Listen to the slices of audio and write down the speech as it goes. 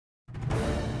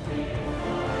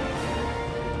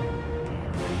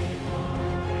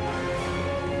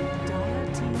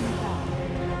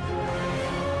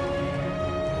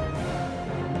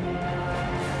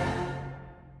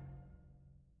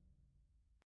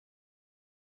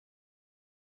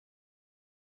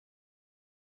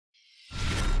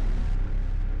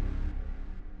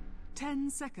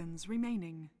10 seconds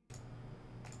remaining.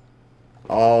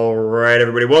 All right,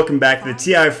 everybody, welcome back to the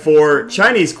TI4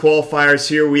 Chinese qualifiers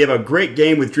here. We have a great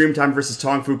game with Dreamtime versus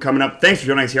TongFu coming up. Thanks for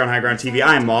joining us here on High Ground TV.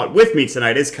 I'm Mott. With me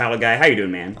tonight is Kyle Guy. How you doing,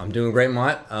 man? I'm doing great,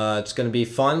 Mott. It's going to be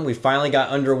fun. We finally got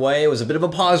underway. It was a bit of a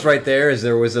pause right there as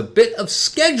there was a bit of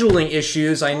scheduling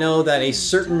issues. I know that a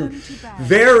certain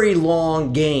very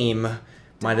long game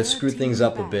might have screwed things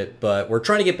up a bit, but we're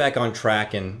trying to get back on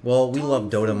track, and, well, we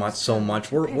love Dota Mott so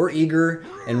much. We're eager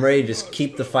and ready to just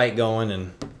keep the fight going,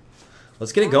 and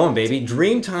let's get it going, baby.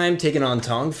 Dreamtime taking on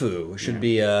TongFu. Should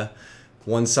be a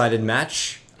one-sided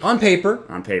match on paper.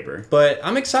 On paper. But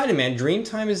I'm excited, man.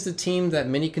 Dreamtime is the team that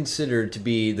many considered to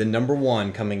be the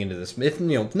 #1 coming into this. If, you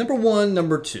know, #1,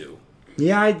 #2.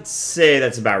 Yeah, I'd say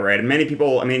that's about right. And many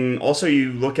people, I mean, also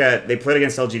you look at, they played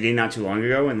against LGD not too long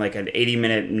ago in like an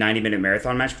 80-minute, 90-minute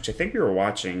marathon match, which I think we were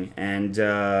watching. And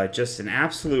just an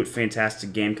absolute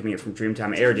fantastic game coming in from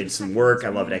Dreamtime. Air did some work. I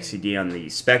loved XCD on the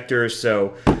Spectre.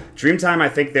 So Dreamtime, I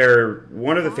think they're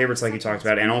one of the favorites like you talked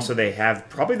about. And also they have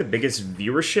probably the biggest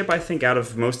viewership, I think, out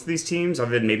of most of these teams,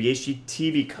 other than maybe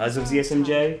HGT because of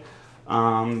ZSMJ.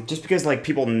 Just because, like,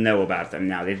 people know about them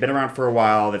now. They've been around for a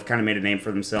while. They've kind of made a name for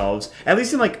themselves. At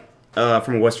least in, like,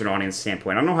 from a Western audience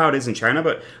standpoint. I don't know how it is in China,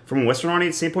 but from a Western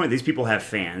audience standpoint, these people have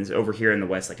fans over here in the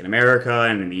West, like in America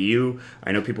and in the EU.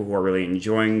 I know people who are really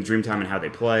enjoying Dreamtime and how they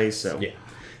play, so... Yeah.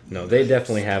 No, they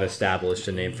definitely have established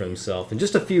a name for themselves. And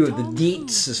just a few of the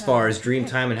deets as far as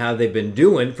Dreamtime and how they've been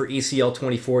doing for ECL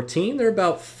 2014. They're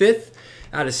about 5th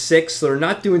out of 6, so they're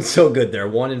not doing so good there,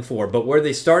 1-4. But where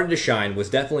they started to shine was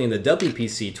definitely in the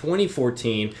WPC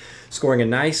 2014, scoring a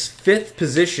nice 5th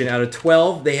position out of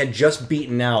 12. They had just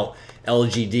beaten out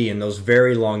LGD in those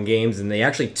very long games, and they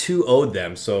actually 2-0'd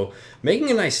them. So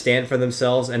making a nice stand for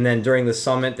themselves. And then during the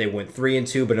summit, they went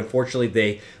 3-2, but unfortunately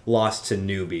they lost to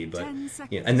Newbie. But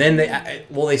yeah, and then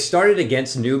they started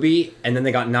against Newbie, and then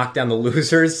they got knocked down the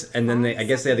losers, and then I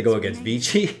guess they had to go against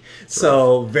Vici.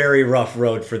 So very rough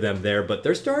road for them there. But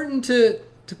they're starting to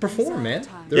perform, man.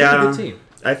 They're a good team.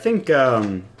 I think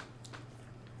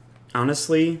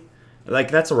honestly,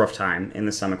 like, that's a rough time in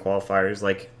the summit qualifiers.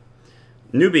 Like,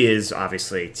 Newbie is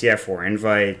obviously TF4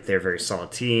 invite. They're a very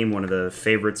solid team. One of the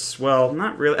favorites. Well,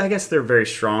 not really. I guess they're very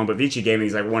strong, but Vici Gaming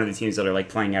is like one of the teams that are like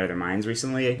playing out of their minds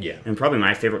recently. Yeah. And probably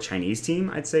my favorite Chinese team,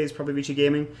 I'd say, is probably Vici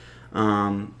Gaming.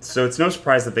 So it's no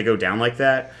surprise that they go down like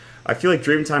that. I feel like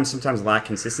Dreamtime sometimes lack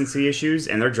consistency issues,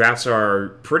 and their drafts are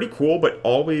pretty cool, but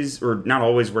always, or not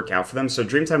always, work out for them. So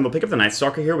Dreamtime will pick up the Night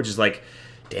Stalker here, which is like,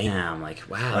 damn, like,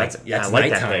 wow, Like, that's I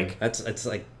like that pick. It's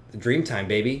like Dreamtime,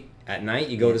 baby. At night,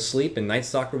 you go to sleep, and Night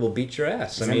Stalker will beat your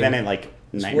ass. I mean, then it like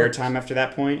Nightmare Time after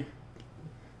that point?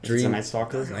 It's a Night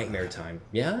Stalker? Nightmare Time.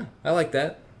 Yeah, I like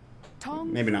that.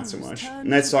 Maybe not so much.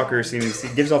 Night Stalker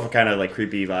gives off a kind of like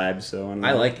creepy vibe, so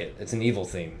I like it. It's an evil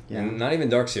theme. Yeah. And not even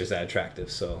Darkseer's that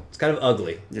attractive, so it's kind of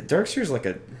ugly. Yeah, Darkseer's like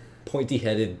a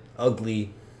pointy-headed,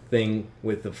 ugly thing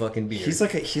with the fucking beard.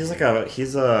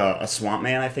 He's a swamp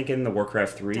man, I think, in the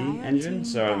Warcraft 3 engine.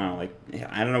 So I don't know, like,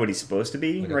 I don't know what he's supposed to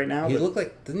be right now.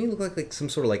 Doesn't he look like some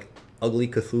sort of like ugly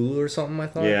Cthulhu or something? I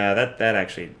thought. Yeah, that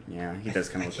actually, yeah, he does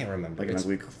kind of. I can't remember. Like an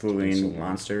ugly Cthulhuan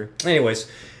monster. Anyways.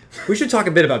 We should talk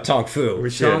a bit about TongFu.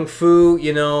 TongFu,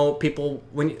 you know, people,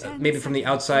 maybe from the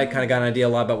outside, kind of got an idea a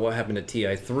lot about what happened to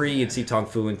TI3. You'd see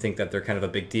TongFu and think that they're kind of a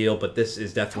big deal, but this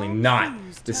is definitely not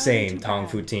the same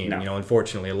TongFu team. No. You know,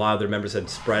 unfortunately, a lot of their members had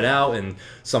spread out, and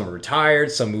some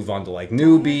retired, some move on to like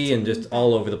Newbie, and just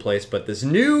all over the place. But this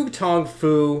new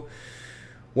TongFu,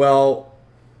 well,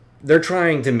 they're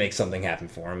trying to make something happen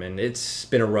for them, and it's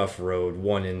been a rough road.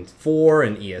 1-4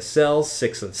 in ESL,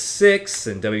 6 of 6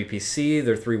 in WPC.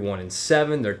 They're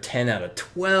 3-1-7. They're 10 out of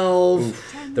 12.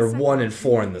 Oof. They're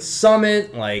 1-4 in the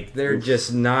summit. Like, they're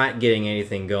just not getting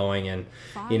anything going. And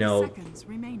you know,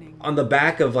 on the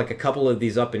back of like a couple of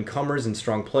these up and comers and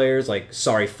strong players, like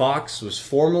Sorry Fox was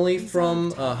formerly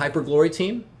from Hyper Glory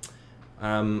team.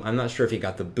 I'm not sure if he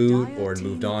got the boot or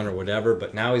moved on or whatever,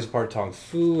 but now he's a part of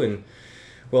TongFu, and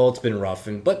well, it's been rough,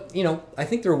 but you know, I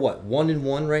think they're what,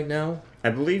 1-1 right now.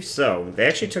 I believe so. They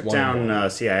actually took down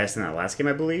CIS in that last game,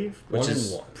 I believe, which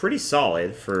is pretty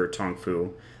solid for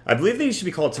TongFu. I believe they used to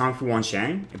be called TongFu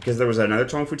Wanshang because there was another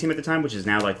TongFu team at the time, which is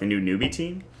now like the new Newbie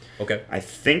team. Okay. I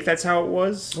think that's how it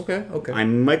was. Okay. I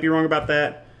might be wrong about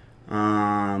that.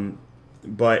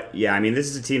 But yeah, I mean, this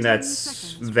is a team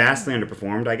that's vastly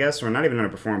underperformed, I guess, or not even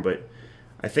underperformed, but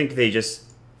I think they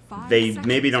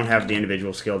maybe don't have the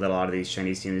individual skill that a lot of these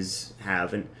Chinese teams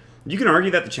have. And you can argue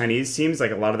that the Chinese teams,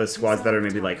 like a lot of the squads that are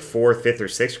maybe like 4th, 5th, or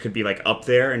 6th, could be like up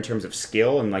there in terms of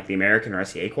skill and like the American or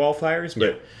SEA qualifiers.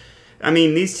 But I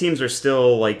mean, these teams are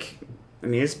still like I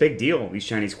mean, it's a big deal, these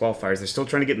Chinese qualifiers. They're still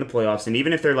trying to get in the playoffs, and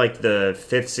even if they're like the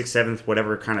 5th, 6th, 7th,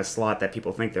 whatever kind of slot that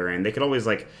people think they're in, they could always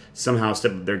like somehow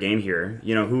step up their game here.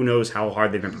 You know, who knows how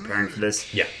hard they've been preparing for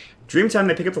this. Yeah. Dreamtime,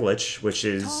 they pick up the Lich, which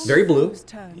is... Very blue.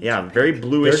 Yeah, very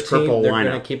bluish purple they're lineup. They're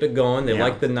going to keep it going. They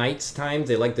like the nights times.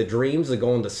 They like the dreams. They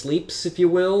go into sleeps, if you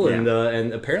will. Yeah.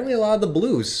 And apparently a lot of the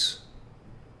blues.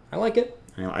 I like it.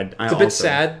 It's a bit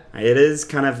sad. It is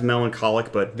kind of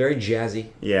melancholic, but... Very jazzy.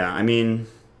 Yeah, I mean...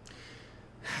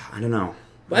 I don't know.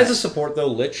 But as a support, though,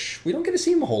 Lich, we don't get to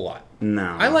see him a whole lot.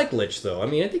 No. I like Lich, though. I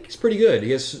mean, I think he's pretty good.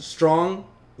 He has strong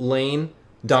lane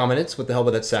dominance with the help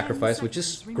of that sacrifice, which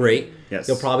is great. Yes.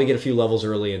 You'll probably get a few levels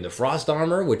early into Frost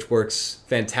Armor, which works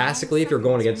fantastically if you're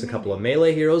going against a couple of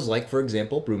melee heroes, like, for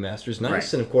example, Brewmaster's nice.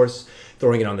 Right. And, of course,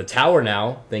 throwing it on the tower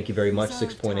now. Thank you very much,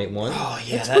 6.81. Oh,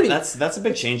 yeah, that's a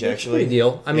big change, It's actually. a big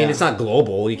deal. I mean, it's not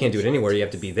global. You can't do it anywhere. You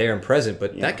have to be there and present.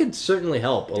 But that could certainly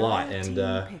help a lot.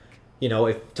 And, you know,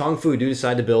 if TongFu do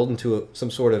decide to build into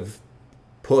some sort of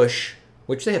push,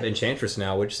 which they have Enchantress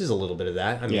now, which is a little bit of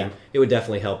that. I mean, it would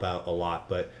definitely help out a lot.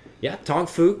 But, yeah,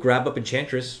 TongFu, grab up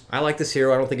Enchantress. I like this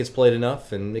hero. I don't think it's played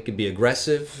enough. And it could be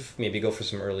aggressive. Maybe go for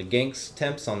some early ganks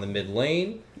attempts on the mid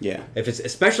lane. Yeah.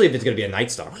 Especially if it's going to be a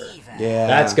Night Stalker. Yeah.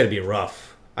 That's going to be rough.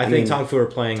 I think TongFu are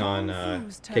playing on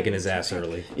kicking his ass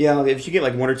early. Yeah, if you get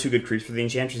like 1 or 2 good creeps for the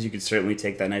Enchantress, you could certainly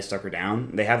take that Night Stalker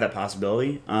down. They have that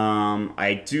possibility.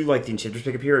 I do like the Enchantress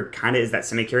pickup here. It kind of is that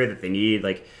semi-carry that they need.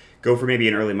 Like, go for maybe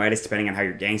an early Midas, depending on how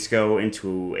your ganks go,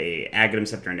 into a Aghanim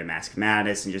Scepter, into Mask of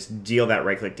Madness, and just deal that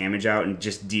right-click damage out, and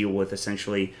just deal with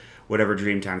essentially whatever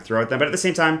Dreamtime throw at them. But at the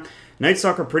same time, Night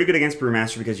Stalker pretty good against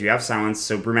Brewmaster because you have Silence,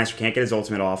 so Brewmaster can't get his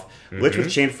ultimate off. Lich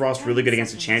with Chain Frost really good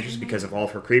against Enchantress because of all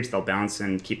of her creeps. They'll bounce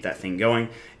and keep that thing going.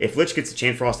 If Lich gets a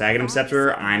Chain Frost Aghanim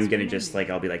Scepter, I'm gonna just like,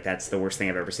 I'll be like, that's the worst thing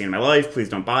I've ever seen in my life. Please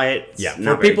don't buy it. It's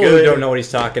For people who don't know what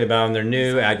he's talking about and they're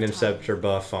new, Aghanim Scepter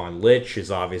buff on Lich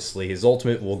is obviously his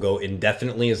ultimate will go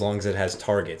indefinitely as long as it has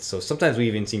targets. So sometimes we've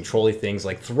even seen trolly things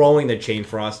like throwing the Chain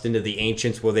Frost into the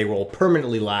Ancients where they will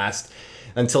permanently last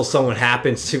until someone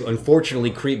happens to unfortunately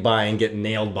creep by and get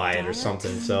nailed by it or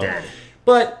something. So,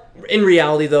 but in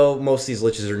reality, though, most of these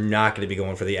Liches are not going to be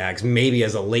going for the Ags, maybe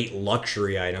as a late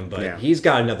luxury item, but he's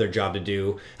got another job to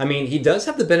do. I mean, he does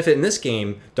have the benefit in this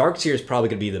game. Darkseer is probably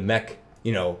going to be the mech,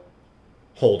 you know,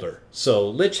 holder. So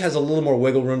Lich has a little more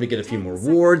wiggle room to get a few more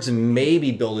wards and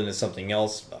maybe build into something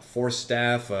else, a Force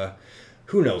Staff,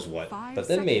 who knows what. But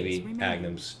then maybe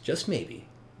Agnum's, just maybe,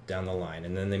 down the line.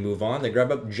 And then they move on. They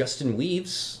grab up Justin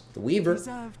Weaves, the Weaver,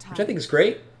 which I think is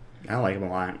great. I like him a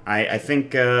lot. I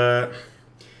think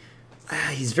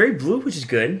he's very blue, which is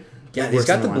good. Yeah, he's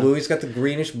got the blue. He's got the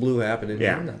greenish blue happening.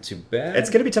 Yeah, not too bad. It's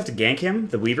gonna be tough to gank him,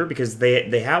 the Weaver, because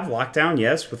they have lockdown,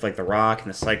 yes, with like the Rock and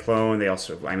the Cyclone. They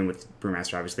also, I mean, with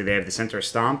Brewmaster, obviously, they have the Centaur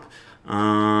Stomp.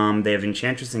 They have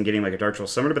Enchantress and getting like a Dark Troll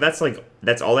Summoner, but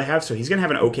that's all they have. So he's gonna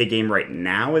have an okay game right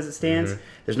now as it stands.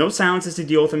 There's no silences to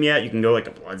deal with him yet. You can go like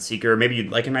a Bloodseeker, maybe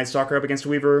you'd like a Night Stalker up against a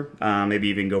Weaver. Maybe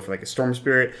even go for like a Storm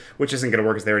Spirit, which isn't gonna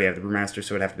work because they already have the Brewmaster,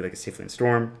 so it'd have to be like a Safely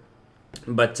Storm.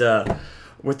 But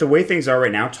with the way things are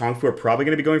right now, TongFu are probably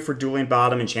going to be going for dual lane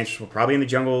bottom. Enchantress will probably in the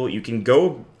jungle. You can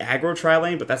go aggro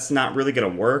tri-lane, but that's not really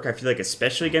going to work. I feel like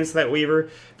especially against that Weaver,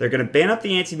 they're going to ban up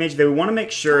the anti-mage. They want to make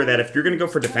sure that if you're going to go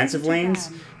for defensive lanes,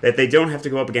 that they don't have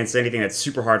to go up against anything that's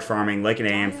super hard farming, like an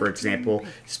AM, for example.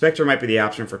 Spectre might be the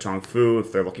option for TongFu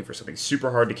if they're looking for something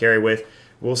super hard to carry with.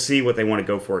 We'll see what they want to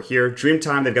go for here.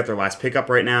 Dreamtime, they've got their last pickup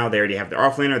right now. They already have their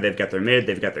offlaner. They've got their mid.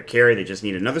 They've got their carry. They just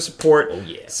need another support. Oh,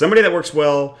 yeah. Somebody that works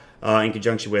well in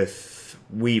conjunction with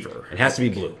Weaver. It has to be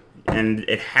blue. And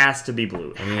it has to be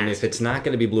blue. I mean, if it's not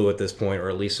going to be blue at this point, or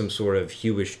at least some sort of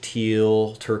hueish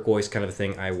teal, turquoise kind of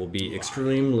thing, I will be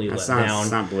extremely let down.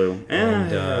 It's not blue.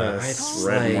 And it's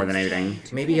red like, more than anything.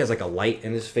 Maybe he has like a light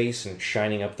in his face and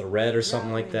shining up the red or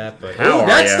something like that. But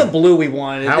that's the blue we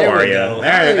wanted. How are you?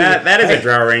 That is a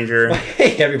Drow Ranger.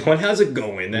 Hey everyone, how's it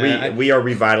going? We are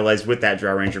revitalized with that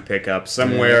Drow Ranger pickup.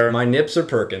 Somewhere, my nips are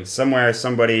perking. Somewhere,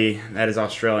 somebody that is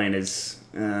Australian is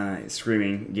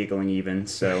screaming, giggling even,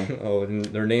 so... Oh, and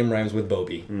their name rhymes with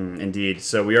Bobby. Indeed.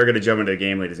 So we are going to jump into the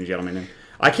game, ladies and gentlemen. And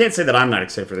I can't say that I'm not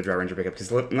excited for the Drow Ranger pickup, because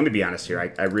let me be honest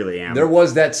here, I really am. There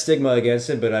was that stigma against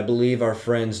it, but I believe our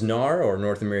friends NAR, or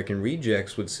North American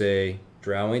Rejects, would say...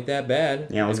 Drow ain't that bad.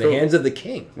 Yeah, in the hands of the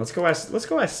king. Let's go ask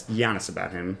Giannis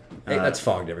about him. Hey, that's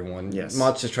fogged, everyone. Yes.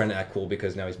 Mott's just trying to act cool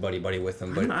because now he's buddy with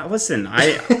him. But listen,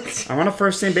 I'm on a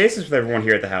first name basis with everyone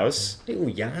here at the house. Hey,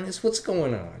 Giannis, what's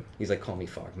going on? He's like, call me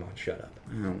fogged, Mott. Shut up.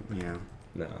 Oh, yeah.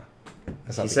 No.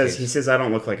 That's not He the says case. I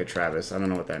don't look like a Travis. I don't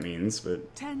know what that means,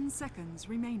 but 10 seconds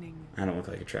remaining. I don't look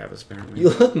like a Travis apparently. You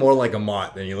look more like a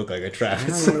Mott than you look like a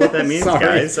Travis. I don't know what that means, Sorry.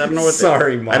 guys. I don't know what.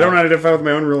 Sorry, Mott. I don't identify with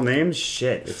my own real name.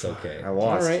 Shit. It's okay. I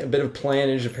lost. All right, a bit of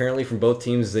plannage apparently from both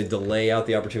teams as they delay out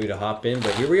the opportunity to hop in.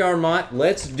 But here we are, Mott.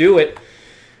 Let's do it.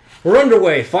 We're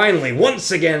underway, finally.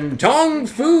 Once again,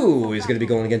 TongFu is going to be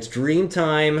going against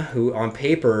Dreamtime, who on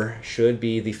paper should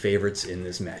be the favorites in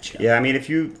this matchup. Yeah, I mean,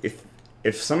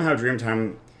 if somehow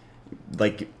Dreamtime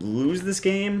like lose this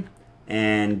game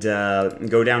and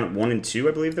go down 1-2,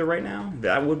 I believe they're right now,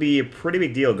 that would be a pretty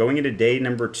big deal. Going into day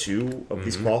number 2 of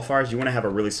these qualifiers, you want to have a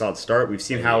really solid start. We've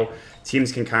seen how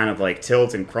teams can kind of like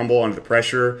tilt and crumble under the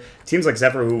pressure. Teams like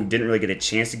Zephyr, who didn't really get a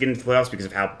chance to get into the playoffs because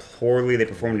of how poorly they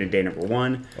performed in day number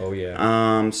 1. Oh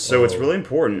yeah. So it's really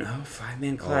important. Oh,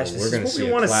 5-man clash. This we're gonna is see what a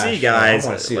we want to clash. see, guys. I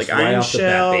wanna see like us right Iron off the bat,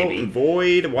 Shell, baby.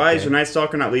 Void. Why is your Night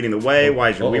Stalker not leading the way? Why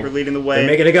is your Weaver leading the way? They're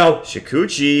making it go.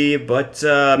 Shikuchi, but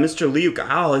Mr. Liu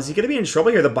Gao, is he going to be in trouble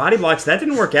here? The body blocks, that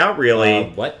didn't work out really.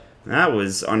 What? That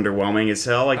was underwhelming as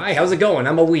hell. Like, Hi, how's it going?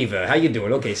 I'm a Weaver. How you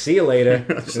doing? Okay, see you later.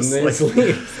 Just And then like,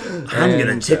 leave. I'm going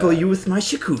And, to tickle you with my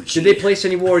Shikuchi. Did they place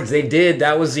any wards? They did.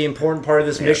 That was the important part of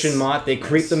this Yes. mission, Mott. They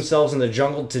creeped themselves in the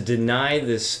jungle to deny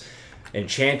this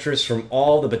Enchantress from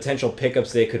all the potential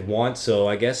pickups they could want. So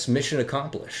I guess mission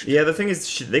accomplished. Yeah, the thing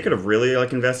is, they could have really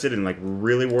like invested and like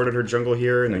really warded her jungle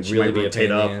here, and then she really might be a rotate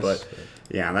pain in up. the But ass.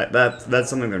 yeah,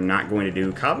 that's something they're not going to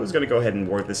do. Kabu's going to go ahead and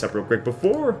ward this up real quick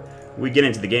before we get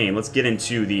into the game. Let's get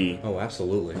into the Oh,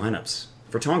 absolutely. lineups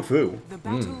for TongFu. The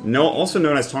battle. No, also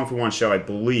known as TongFu One Show, I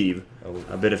believe,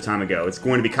 a bit of time ago. It's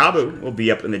going to be Kabu will be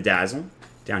up in the Dazzle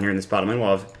down here in this bottom lane.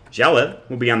 We'll have Jaleb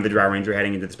will be on the Drow Ranger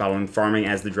heading into this bottom lane, farming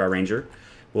as the Drow Ranger.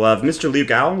 We'll have Mr. Liu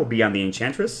Gao will be on the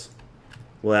Enchantress.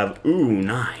 We'll have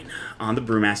 9 on the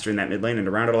Brewmaster in that mid lane, and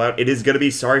to round it all out, it is going to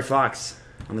be Sorry Fox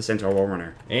on the Centaur Wall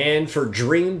Runner. And for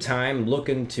Dreamtime,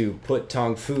 looking to put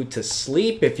TongFu to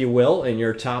sleep, if you will, in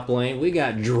your top lane, we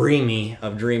got Dreamy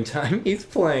of Dreamtime. He's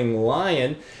playing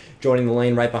Lion. Joining the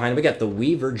lane right behind him, we got the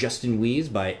Weaver, Justin Wees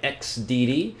by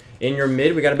XDD. In your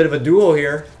mid, we got a bit of a duo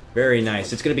here. Very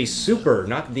nice. It's going to be Super,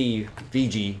 not the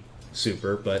VG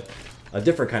Super, but a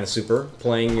different kind of Super.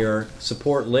 Playing your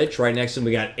support Lich. Right next to him,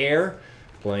 we got Air.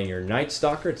 Playing your Night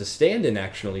Stalker. It's a stand-in,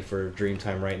 actually, for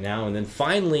Dreamtime right now. And then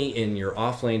finally, in your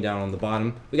off lane down on the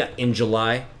bottom, we got In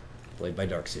July, played by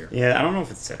Darkseer. Yeah, I don't know if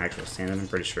it's an actual stand-in. I'm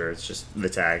pretty sure it's just the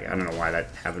tag. I don't know why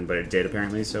that happened, but it did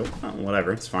apparently. So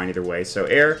whatever, it's fine either way. So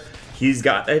Air, he's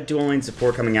got that dual lane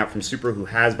support coming out from Super, who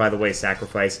has, by the way,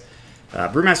 Sacrifice.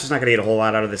 Brewmaster's not going to get a whole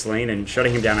lot out of this lane, and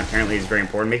shutting him down apparently is very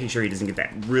important. Making sure he doesn't get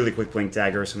that really quick blink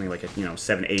dagger, something like a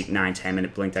 7, 8, 9,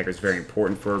 10-minute blink dagger is very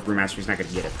important for Brewmaster. He's not going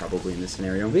to get it probably in this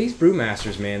scenario. These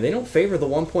Brewmasters, man, they don't favor the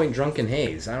 1-point Drunken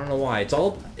Haze. I don't know why. It's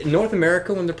all in North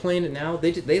America when they're playing it now.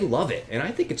 They love it, and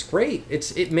I think it's great.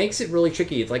 It makes it really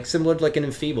tricky. It's like similar to like an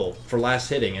Enfeeble for last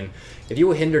hitting, and if you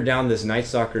hinder down this Night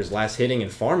Stalker's last hitting and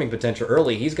farming potential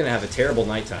early, he's going to have a terrible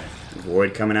nighttime.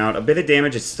 Void coming out. A bit of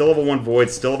damage. It's still level 1 Void,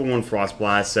 still level 1 Frost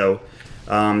Blast, so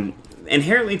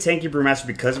inherently tanky Brewmaster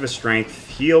because of his strength.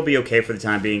 He'll be okay for the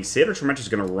time being. Satyr Tormentor's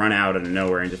going to run out of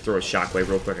nowhere and just throw a Shockwave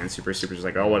real quick, and Super's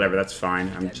like, oh, whatever, that's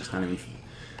fine. I'm just not even...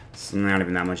 It's not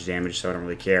even that much damage, so I don't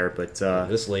really care, but...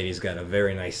 This lady's got a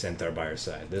very nice Centaur by her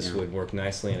side. This would work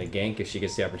nicely in a gank if she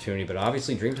gets the opportunity, but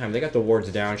obviously Dreamtime, they got the wards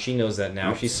down. She knows that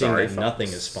now. She's seeing that nothing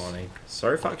is spawning.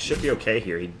 Sorry Fox should be okay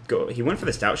here. He went for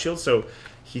the Stout Shield, so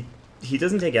he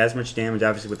doesn't take as much damage,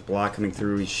 obviously, with the block coming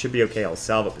through. He should be okay. I'll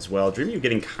salve up as well. Dreamy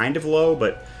getting kind of low,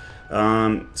 but...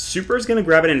 Super's going to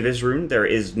grab an Invis rune. There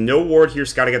is no ward here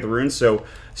scouting at the rune, so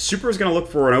Super's going to look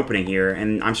for an opening here,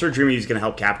 and I'm sure Dreamy is going to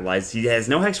help capitalize. He has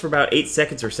no hex for about 8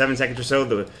 seconds or 7 seconds or so.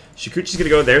 The Shikuchi's going to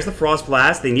go. There's the Frost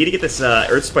Blast. They need to get this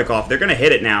Earth Spike off. They're going to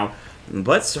hit it now,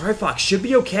 but Sorry Fox should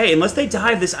be okay. Unless they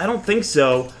dive this, I don't think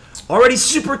so. Already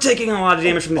Super taking a lot of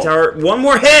damage from the tower. One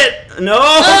more hit! No!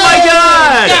 Oh my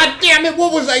god! God damn it,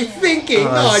 what was I thinking?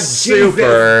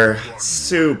 Super.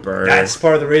 That's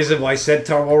part of the reason why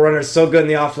Centaur Wall Runner is so good in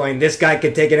the offlane. This guy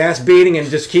could take an ass beating and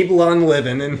just keep on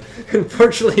living. And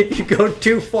unfortunately, if you go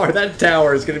too far, that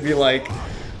tower is going to be like,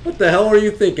 what the hell were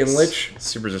you thinking, Lich?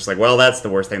 Super's just like, well, that's the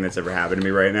worst thing that's ever happened to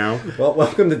me right now. Well,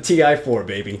 welcome to TI4,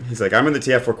 baby. He's like, I'm in the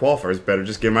TI4 qualifiers. Better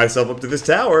just get myself up to this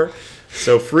tower.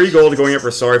 So free gold going up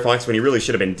for Sorry Fox when he really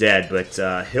should have been dead,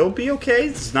 but he'll be okay.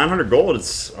 It's 900 gold.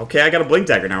 It's okay. I got a blink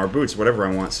dagger now, or boots, whatever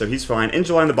I want. So he's fine.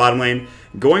 Angela in the bottom lane,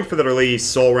 going for the early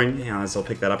soul ring. Yeah, I'll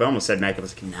pick that up. I almost said Mac. I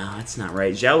was like, no, that's not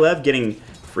right. Jaleb getting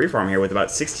free farm here with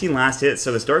about 16 last hits.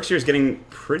 So this Darkseer is getting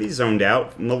pretty zoned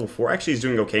out. Level 4 actually is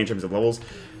doing okay in terms of levels.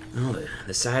 Oh,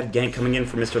 the side gank coming in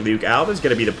from Mr. Luke Alva is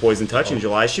going to be the Poison Touch in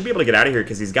July. Should be able to get out of here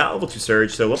because he's got level 2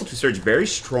 Surge, so level 2 Surge very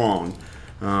strong.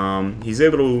 He's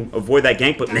able to avoid that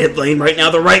gank, but mid lane right now,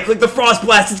 the right click, the Frost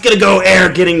Blast, it's going to go Air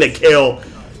getting the kill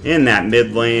in that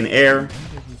mid lane. Air,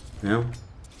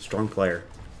 strong player.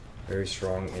 Very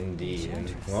strong indeed.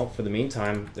 And, well, for the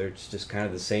meantime, they're just kind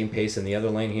of the same pace in the other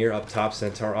lane here. Up top,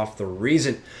 Centaur off the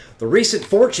recent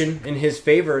fortune in his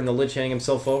favor, and the Lich handing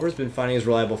himself over has been finding his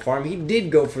reliable farm. He did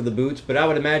go for the boots, but I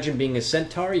would imagine being a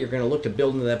Centaur, you're going to look to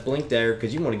build into that Blink Dagger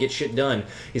because you want to get shit done.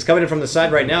 He's coming in from the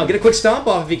side right now. Get a quick stomp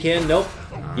off if he can. Nope.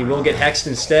 He will get hexed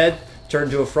instead. Turn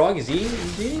to a frog. Is he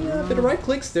getting a bit of right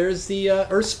clicks? There's the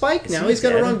Earth Spike. Now he's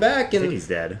got to run back. And I think he's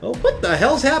dead. Oh, what the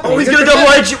hell's happening? Oh, he's going to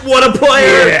double edge. What a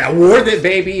player! Yeah, worth it,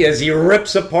 baby, as he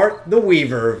rips apart the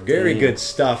Weaver. Very good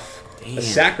stuff. A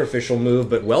sacrificial move,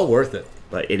 but well worth it.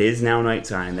 But it is now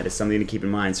nighttime. That is something to keep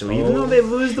in mind. So even though they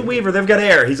lose the Weaver, they've got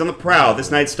Air. He's on the prowl. This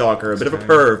Night Stalker, a bit of a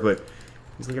perv, but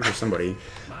he's looking for somebody.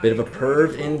 Bit of a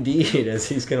perv indeed, as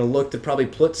he's going to look to probably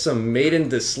put some Maiden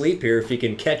to sleep here if he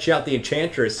can catch out the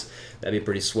Enchantress. That'd be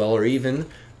pretty swell, or even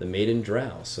the Maiden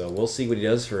Drow. So we'll see what he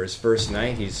does for his first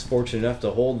night. He's fortunate enough to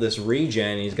hold this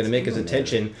regen. He's going to make his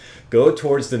attention go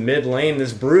towards the mid lane.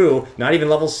 This Brew, not even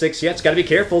level 6 yet. It's got to be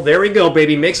careful. There we go,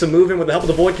 baby. Makes a move in with the help of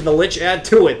the Void. Can the Lich add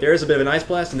to it? There's a bit of an Ice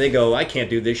Blast, and they go, I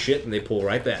can't do this shit, and they pull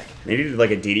right back. Maybe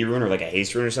like a DD rune or like a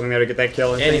haste rune or something there to get that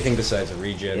kill. Anything besides a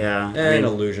regen. Yeah. And an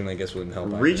illusion, I guess, wouldn't help.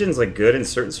 Regen's like good in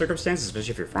certain circumstances,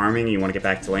 especially if you're farming and you want to get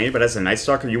back to lane. But as a Night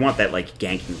Stalker, you want that like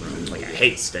ganking rune, like a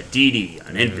haste, a DD,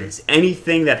 an invis,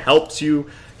 anything that helps you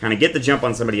kind of get the jump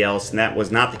on somebody else. And that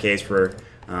was not the case for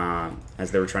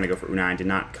as they were trying to go for Unai, did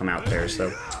not come out there. So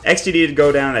XTD did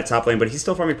go down that top lane, but he's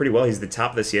still farming pretty well. He's the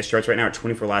top of the CS charts right now at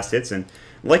 24 last hits. And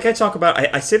like I talk about,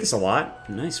 I say this a lot.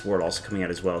 Nice ward also coming out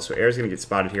as well. So Air's going to get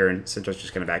spotted here, and Centaur's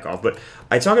just going to back off. But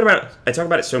I talk about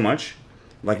it so much.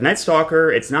 Like Night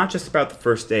Stalker, it's not just about the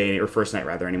first day, or first night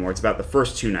rather anymore. It's about the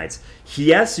first 2 nights.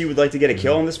 Yes, you would like to get a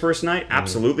kill on this first night.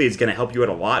 Absolutely, it's going to help you out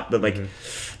a lot. But like,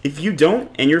 if you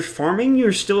don't and you're farming,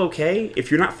 you're still okay.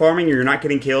 If you're not farming or you're not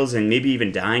getting kills and maybe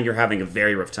even dying, you're having a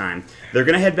very rough time. They're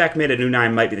going to head back mid, and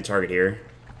Unai might be the target here.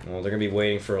 Well, they're going to be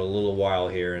waiting for a little while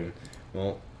here. And,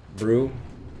 well, Brew,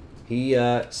 he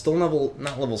still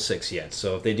not level 6 yet.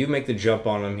 So if they do make the jump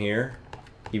on him here,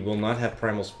 he will not have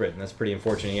Primal Sprint, and that's pretty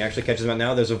unfortunate. He actually catches him out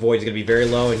now. There's a Void. He's going to be very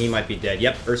low, and he might be dead.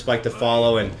 Yep, Earth Spike to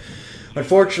follow, and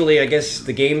unfortunately, I guess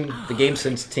the game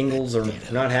sense tingles are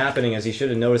not happening, as he should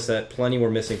have noticed that plenty were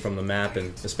missing from the map,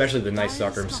 and especially the Night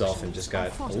Stalker himself, and just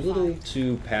got a little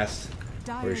too past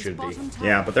where he should be.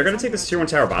 Yeah, but they're going to take this tier 1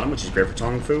 tower bottom, which is great for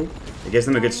TongFu. It gives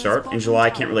them a good start. In July,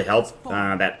 can't really help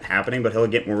that happening, but he'll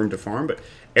get more room to farm. But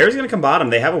Air's going to come bottom.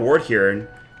 They have a ward here, and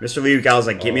Mr. Liu Gao's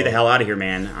like, get me the hell out of here,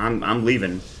 man. I'm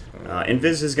leaving.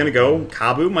 Invis is going to go.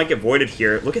 Kabu might get voided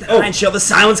here. Look at that Iron Shell. The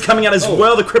silence coming out as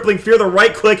well. The Crippling Fear, the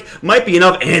right click might be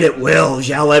enough, and it will.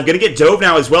 Zhalev going to get dove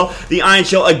now as well. The Iron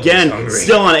Shell again,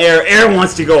 still on Air. Air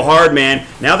wants to go hard, man.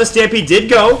 Now the Stampede did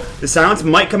go. The silence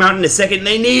might come out in a second.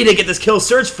 They need to get this kill.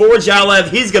 Search for Zhalev.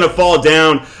 He's going to fall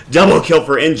down. Double kill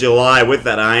for In July with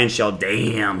that Iron Shell.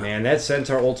 Damn. Man, that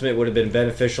Centaur ultimate would have been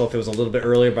beneficial if it was a little bit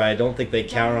earlier, but I don't think they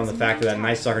counted on the fact that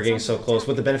Night Stalker getting so close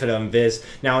with the benefit of Invis.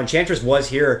 Now, Enchantress was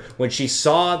here when she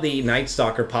saw the Night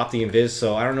Stalker pop the Invis,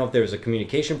 so I don't know if there was a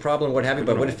communication problem or what have you,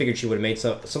 but I would have figured she would have made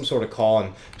some sort of call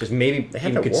and just maybe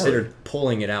even considered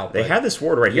pulling it out. They had this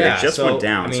ward right here. It just went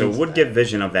down, so it would give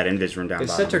vision of that Invis run down. If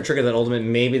Centaur triggered that ultimate,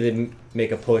 maybe they'd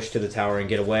make a push to the tower and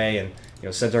get away, and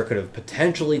Centaur could have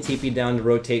potentially TP'd down to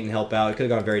rotate and help out. It could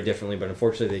have gone very differently, but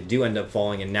unfortunately they do end up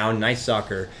falling, and now Night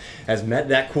Stalker has met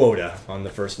that quota on the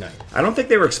first night. I don't think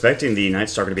they were expecting the Night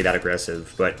Stalker to be that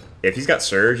aggressive, but if he's got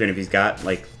Surge and if he's got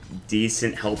like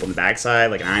decent help on the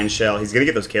backside, like an Iron Shell, he's going to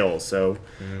get those kills. So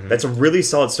that's a really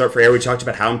solid start for Air. We talked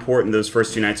about how important those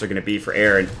first 2 nights are going to be for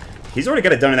Air, and he's already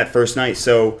got it done in that first night,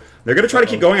 so they're going to try to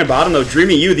keep going on bottom, though.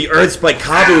 Dreamy You, the Earth Spike.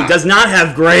 Kabu does not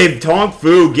have Grave.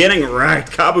 TongFu getting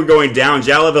wrecked. Kabu going down.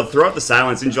 Jalev will throw out the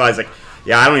silence. And July's like,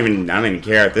 yeah, I don't even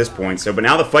care at this point. So, but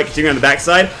now the fight continuing on the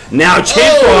backside. Now Chain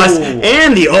Frost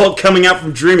and the ult coming out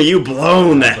from Dreamy You,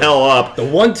 blown the hell up. The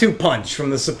 1-2 punch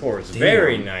from the supports.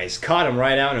 Very nice. Caught him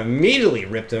right out and immediately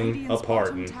ripped him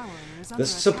apart. And this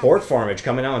support farmage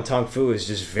coming out on TongFu is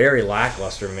just very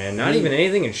lackluster, man. Not even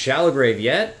anything in Shallow Grave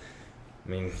yet. I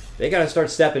mean, they got to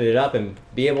start stepping it up and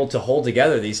be able to hold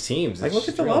together these teams. Like, look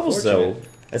at the levels, though.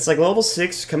 It's like level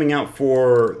 6 coming out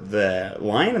for the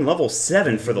Lion and level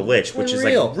 7 for the Lich, which is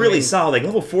like really solid. Like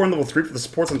level 4 and level 3 for the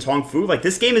supports on TongFu. Like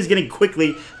this game is getting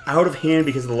quickly out of hand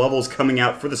because of the levels coming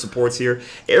out for the supports here.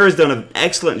 Air's done an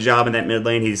excellent job in that mid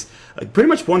lane. He's pretty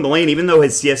much won the lane, even though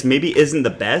his CS maybe isn't the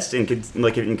best in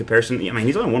comparison. I mean,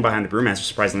 he's only one behind the Brewmaster,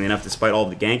 surprisingly enough, despite all of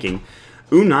the ganking.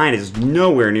 U9 is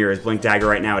nowhere near his Blink Dagger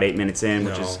right now at 8 minutes in,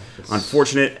 which is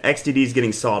unfortunate. XDD is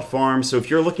getting solid farm. So if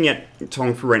you're looking at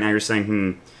TongFu right now, you're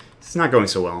saying, it's not going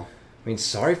so well. I mean,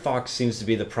 Sorry Fox seems to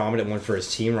be the prominent one for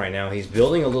his team right now. He's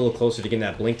building a little closer to getting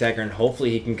that Blink Dagger, and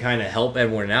hopefully he can kind of help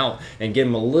everyone out and give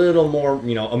him a little more,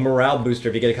 a morale booster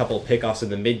if you get a couple of pickoffs in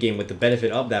the mid game with the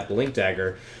benefit of that Blink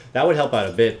Dagger. That would help out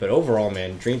a bit, but overall,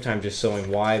 man, Dreamtime just showing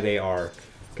why they are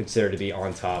considered to be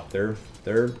on top. They're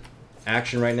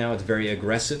action right now, it's very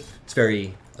aggressive, it's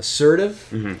very assertive,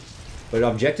 but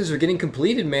objectives are getting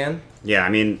completed, man. Yeah, I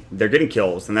mean, they're getting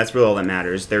kills, and that's really all that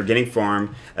matters. They're getting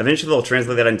farm. Eventually they'll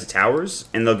translate that into towers,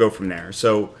 and they'll go from there.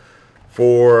 So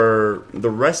for the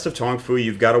rest of TongFu,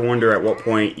 you've got to wonder at what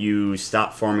point you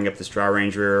stop farming up this Drow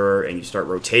Ranger and you start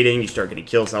rotating, you start getting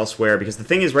kills elsewhere. Because the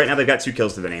thing is, right now they've got 2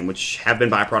 kills to the name, which have been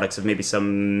byproducts of maybe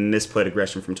some misplayed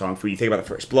aggression from TongFu. You think about the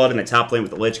first blood in the top lane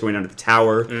with the Lich going down to the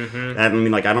tower. I mean,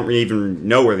 like, I don't really even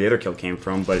know where the other kill came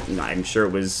from, but I'm sure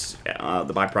it was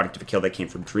the byproduct of a kill that came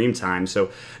from Dreamtime.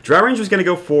 So Drow Ranger's going to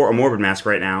go for a Morbid Mask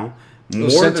right now.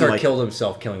 Centaur killed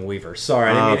himself killing Weaver.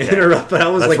 Sorry, I didn't mean to interrupt, but I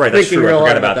was thinking real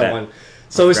hard about that one.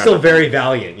 So he's still very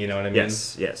valiant, you know what I mean?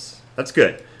 Yes. That's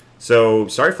good. So,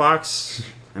 Sorry Fox,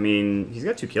 I mean, he's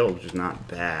got 2 kills, which is not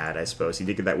bad, I suppose. He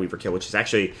did get that Weaver kill, which is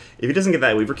actually, if he doesn't get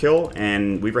that Weaver kill,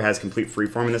 and Weaver has complete free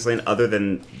farm in this lane, other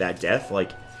than that death,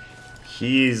 like,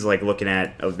 he's, like, looking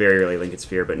at a very early Lincoln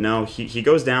Sphere. But no, he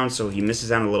goes down, so he misses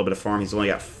out on a little bit of farm. He's only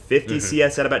got 50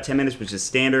 CS at about 10 minutes, which is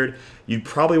standard. You'd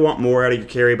probably want more out of your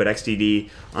carry, but XDD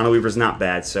on a Weaver's not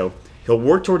bad, so he'll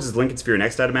work towards his Lincoln Sphere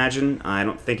next, I'd imagine. I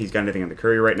don't think he's got anything on the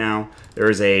courier right now. There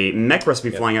is a mech recipe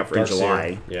flying out for in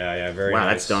July. Yeah, very wow,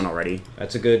 nice. that's done already.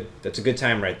 That's a good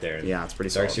time right there. Yeah, it's pretty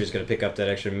solid. Darkseer's going to pick up that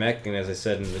extra mech, and as I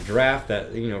said in the draft,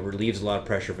 that relieves a lot of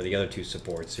pressure for the other 2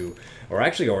 supports who are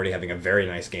actually already having a very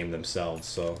nice game themselves.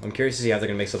 So I'm curious to see how they're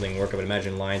going to make something work. I would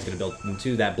imagine Lion's going to build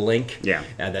into that blink,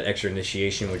 add that extra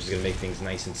initiation, which is going to make things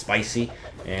nice and spicy.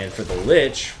 And for the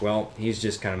Lich, well, he's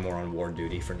just kind of more on ward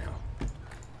duty for now.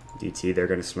 DT, they're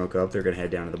going to smoke up. They're going to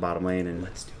head down to the bottom lane, and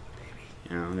let's do it,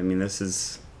 baby. I mean, this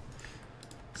is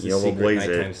We'll blaze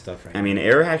it. Stuff right I mean,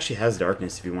 Air actually has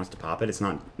darkness if he wants to pop it. It's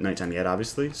not nighttime yet,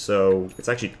 obviously, so it's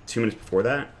actually 2 minutes before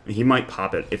that. He might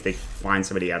pop it if they find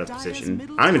somebody out of position.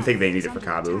 I don't even think they need it for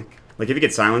Kabu. Like, if he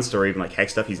gets silenced or even like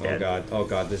hex stuff, he's dead. Oh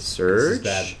god, this Surge. This is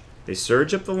bad. They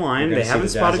surge up the line. They haven't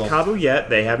spotted Kabu yet.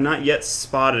 They have not yet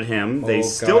spotted him. They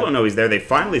still don't know he's there. They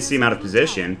finally see him out of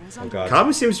position.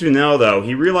 Kabu seems to know, though.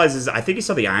 He realizes, I think he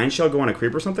saw the Iron Shell go on a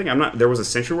creep or something. There was a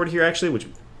sentry ward here, actually, which,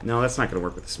 no, that's not going to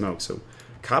work with the smoke. So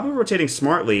Kabu rotating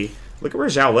smartly. Look at where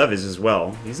Zhao Lev is as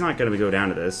well. He's not going to go down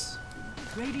to this.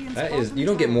 That is, you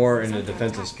don't get more in a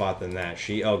defensive spot than that.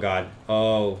 Oh god.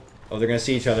 Oh, they're going to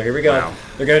see each other. Here we go. Wow.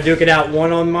 They're going to duke it out.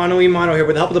 One on mano here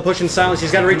with the help of the push and silence.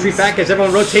 He's got to retreat back as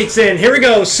everyone rotates in. Here we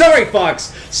go. Sorry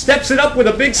Fox steps it up with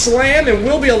a big slam and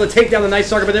will be able to take down the Night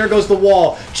Stalker, but there goes the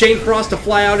wall. Chain Frost to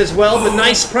fly out as well. The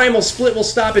nice Primal Split will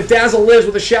stop it. Dazzle lives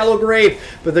with a shallow grave,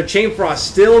 but the Chain Frost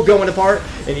still going apart,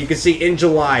 and you can see in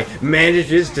July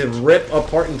manages to rip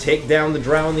apart and take down the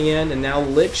Drow in the end, and now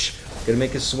Lich gonna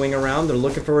make a swing around. They're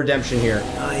looking for redemption here.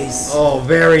 Nice. Oh,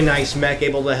 very nice mech,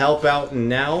 able to help out, and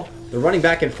now they're running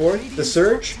back and forth. The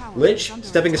Surge, Lich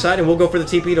stepping aside, and we'll go for the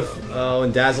TP to. Oh,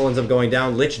 and Dazzle ends up going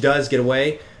down. Lich does get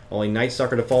away. Only Night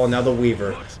Stalker to fall, and now the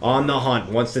Weaver on the hunt.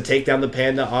 Wants to take down the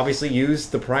Panda. Obviously, use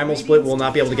the Primal Split. Will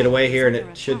not be able to get away here, and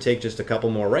it should take just a couple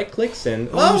more right clicks. And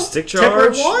stick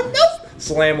charge. One. Nope.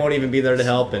 Slam won't even be there to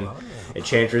help, and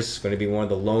Enchantress is going to be one of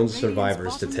the lone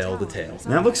survivors to tell the tale.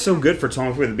 And that looks so good for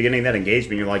TongFu at the beginning of that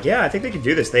engagement. You're like, yeah, I think they could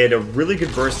do this. They had a really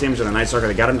good burst damage on the Night Stalker.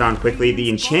 They got him down quickly. The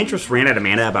Enchantress ran out of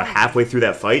mana about halfway through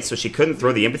that fight, so she couldn't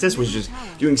throw the impetus, which was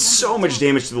just doing so much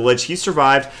damage to the Lich. He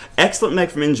survived. Excellent mech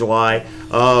from in July.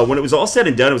 When it was all said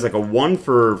and done, it was like a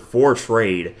 1-for-4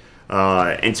 trade.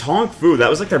 And TongFu, that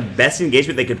was like their best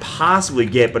engagement they could possibly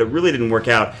get, but it really didn't work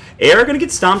out. Air going to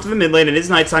get stomped to the mid lane. It is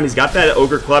nighttime. He's got that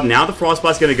Ogre Club. Now the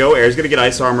Frostblast's going to go. Air's going to get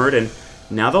Ice Armored, and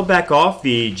now they'll back off.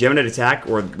 The Geminate attack,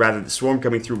 or rather the Swarm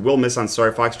coming through, will miss on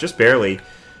Sorry Fox, just barely.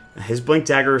 His Blink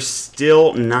Dagger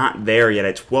still not there yet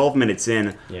at 12 minutes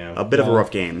in. Yeah, a bit of a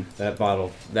rough game. That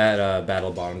battle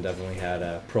bottom definitely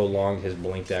had prolonged his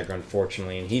Blink Dagger,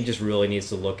 unfortunately, and he just really needs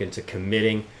to look into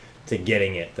committing to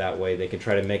getting it. That way they could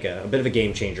try to make a bit of a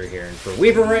game changer here. And for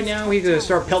Weaver right now, he's going to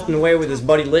start pelting away with his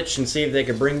buddy Lich and see if they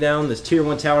can bring down this Tier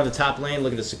 1 tower in the top lane.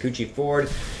 Look at the Sakuchi forward.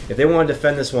 If they want to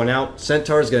defend this one out,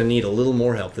 Centaur's going to need a little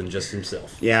more help than just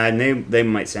himself. Yeah, and they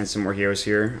might send some more heroes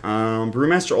here.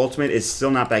 Brewmaster Ultimate is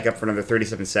still not back up for another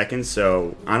 37 seconds,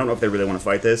 so I don't know if they really want to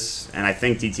fight this. And I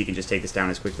think DT can just take this down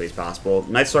as quickly as possible.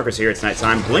 Night Stalker's here. It's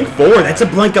nighttime. Blink forward. That's a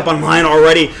blink up on mine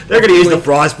already. They're going to use the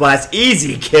Frost Blast.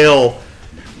 Easy kill.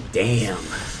 Damn.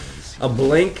 A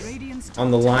blink on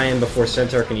the Lion before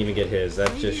Centaur can even get his.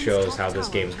 That just shows how this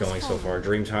game's going so far.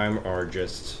 Dreamtime are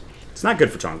just... It's not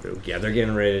good for TongFu. Yeah, they're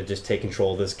getting ready to just take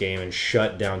control of this game and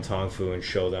shut down TongFu and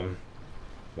show them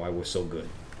why we're so good.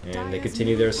 And they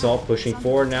continue their assault, pushing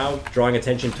forward now, drawing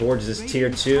attention towards this Tier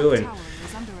 2, and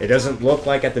it doesn't look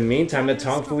like at the meantime that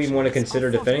TongFu even want to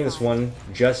consider defending this one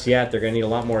just yet. They're going to need a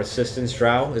lot more assistance.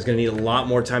 Drow is going to need a lot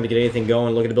more time to get anything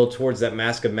going, looking to build towards that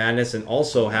Mask of Madness, and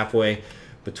also halfway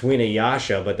between a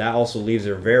Yasha, but that also leaves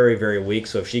her very, very weak,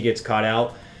 so if she gets caught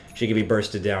out, she can be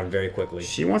bursted down very quickly.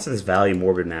 She wants this Valley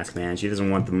Morbid Mask Man. She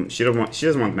doesn't want the she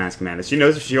doesn't want Mask of Madness. She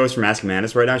knows if she goes for Mask of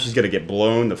Madness right now, she's gonna get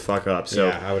blown the fuck up. So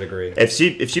yeah, I would agree. If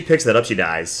she picks that up, she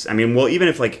dies. I mean, well, even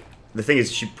if like the thing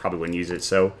is, she probably wouldn't use it.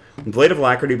 So Blade of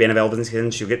Alacrity, Bane of Elven's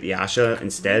Skin, she'll get the Yasha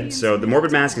instead. So the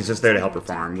Morbid Mask is just there to help her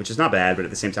farm, which is not bad. But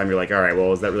at the same time, you're like, all right,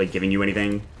 well, is that really giving you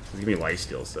anything? It's giving me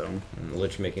lifesteal, so. And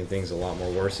Lich making things a lot more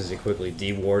worse as he quickly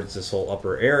dewards this whole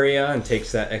upper area and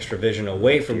takes that extra vision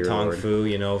away from TongFu,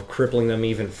 you know, crippling them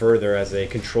even further as they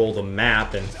control the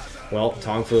map. And, well,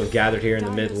 TongFu have gathered here in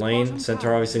the mid lane.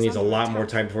 Centaur obviously needs a lot more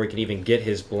time before he can even get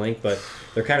his blink, but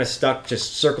they're kind of stuck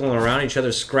just circling around each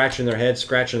other, scratching their heads,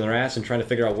 scratching their ass, and trying to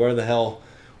figure out where the hell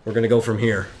we're going to go from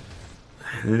here.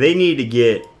 They need to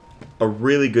get a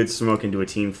really good smoke into a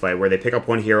team fight where they pick up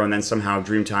one hero and then somehow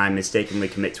Dreamtime mistakenly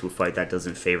commit to a fight that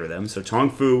doesn't favor them. So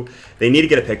TongFu, they need to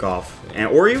get a pick off. And,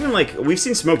 or even like, we've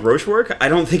seen Smoke Roche work. I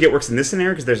don't think it works in this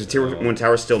scenario because there's a Tier 1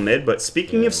 tower still mid. But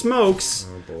speaking of smokes,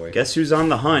 guess who's on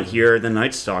the hunt here? The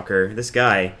Night Stalker. This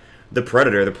guy. The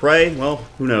Predator. The Prey? Well,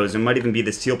 who knows? It might even be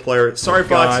this teal player. Sorry,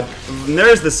 Fox.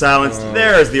 There's the Silence.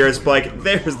 There's the Earth Spike.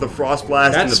 There's the Frost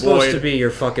Blast and the Void. That's supposed to be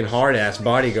your fucking hard-ass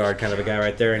bodyguard kind of a guy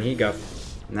right there, and he got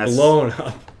blown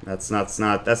up. That's not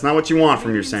what you want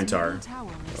from your Centaur.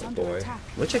 Oh boy.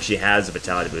 Lich actually has a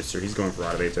Vitality Booster. He's going for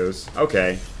Radabatos.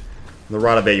 Okay. The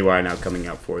Radabe UI now coming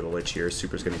up for the Lich here.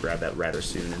 Super's going to grab that rather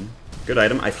soon. And good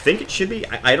item. I think it should be.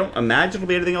 I don't imagine it'll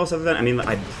be anything else other than. I mean,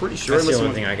 I'm pretty sure. That's the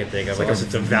only thing I can think of. Like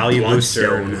it's a value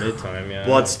booster in mid-time, yeah.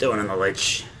 Bloodstone in the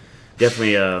Lich.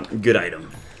 Definitely a good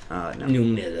item. No. New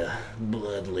meta.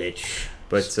 Blood Lich.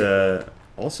 But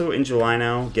also in July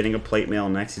now, getting a plate mail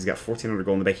next. He's got 1,400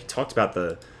 gold in the bank. He talked about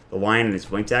the Lion and his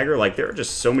Blink Dagger. Like, there are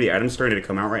just so many items starting to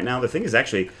come out right now. The thing is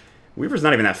actually, Weaver's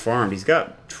not even that farmed. He's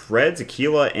got Treads,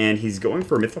 Aquila, and he's going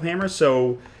for a Mythal Hammer,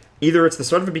 so either it's the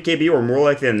start of a BKB or more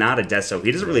likely than not a Deso.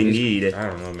 He doesn't really need... I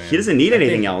don't know, man. He doesn't need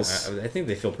anything else. I think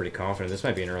they feel pretty confident. This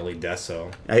might be an early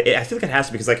Deso. I feel like it has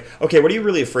to be, because, like, okay, what are you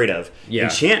really afraid of? Yeah.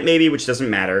 Enchant, maybe, which doesn't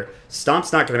matter.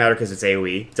 Stomp's not going to matter because it's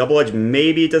AoE. Double Edge,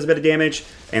 maybe it does a bit of damage.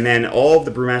 And then all of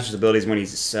the Brewmaster's abilities when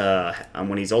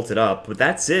he's ulted up. But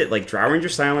that's it. Like, Drow Ranger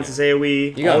Silence is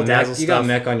AoE. You got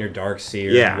Mech on your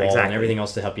Darkseer wall exactly. and everything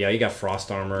else to help you out. You got Frost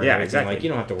Armor and everything. Exactly. Like, you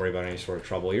don't have to worry about any sort of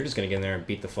trouble. You're just going to get in there and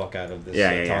beat the fuck out of this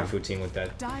TongFu team with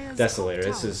that Desolator.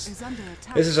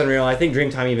 This is unreal. I think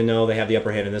Dreamtime even know they have the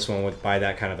upper hand in this one by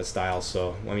that kind of a style.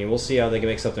 So, I mean, we'll see how they can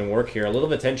make something work here. A little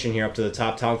bit of tension here up to the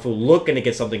top. TongFu looking to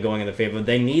get something going in the favor.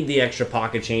 They need the extra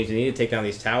pocket change. They need to take down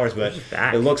these towers, but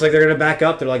it looks like they're going to back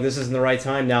up. They're like, this isn't the right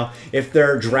time. Now, if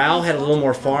their Drow had a little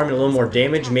more farm and a little more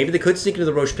damage, maybe they could sneak into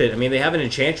the Roche Pit. I mean, they have an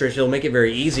Enchantress. It'll make it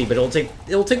very easy, but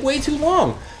it'll take way too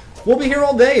long. We'll be here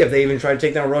all day if they even try to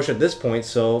take down Roche at this point.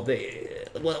 So,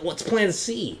 what's Plan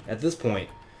C at this point?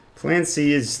 Plan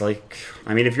C is like,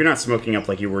 I mean, if you're not smoking up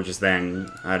like you were just then,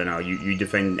 I don't know, you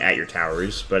defend at your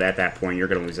towers, but at that point, you're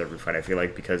going to lose every fight, I feel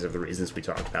like, because of the reasons we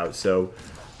talked about. So,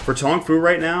 for TongFu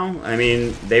right now, I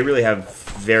mean, they really have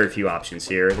very few options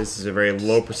here. This is a very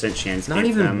low % chance. Not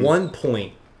even 1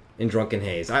 point in Drunken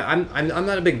Haze. I'm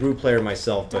not a big brew player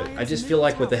myself, but I just feel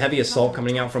like with the heavy assault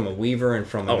coming out from a Weaver and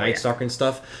from a Night Stalker and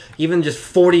stuff, even just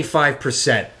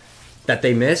 45% that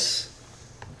they miss,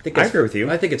 I agree with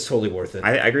you. I think it's totally worth it.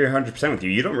 I agree 100% with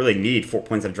you. You don't really need 4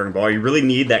 points out of Drunken Ball. You really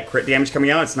need that crit damage coming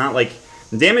out. It's not like...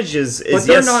 Damage is but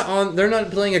they're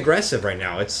not playing aggressive right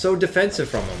now. It's so defensive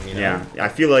from them, you know? Yeah, I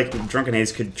feel like Drunken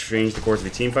Haze could change the course of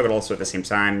the team fight, but also at the same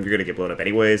time, you're going to get blown up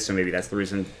anyways, so maybe that's the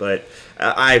reason. But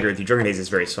I agree with you. Drunken Haze is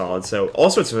very solid. So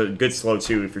also it's a good slow,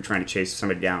 too, if you're trying to chase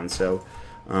somebody down. So,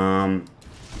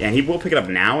 and he will pick it up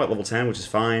now at level 10, which is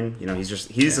fine. You know, he's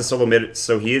a solo mid,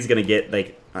 so he is going to get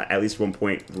like at least 1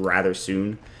 point rather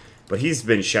soon. But he's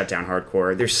been shut down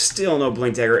hardcore. There's still no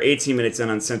Blink Dagger. 18 minutes in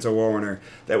on Sentinel Warrunner.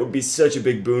 That would be such a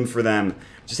big boon for them.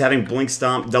 Just having Blink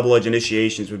Stomp, Double Edge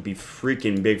initiations would be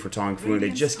freaking big for TongFu, and they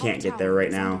just can't get there right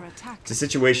now. It's a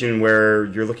situation where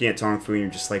you're looking at TongFu and you're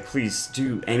just like, please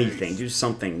do anything, do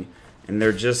something. And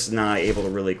they're just not able to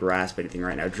really grasp anything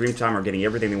right now. Dreamtime are getting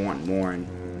everything they want and more,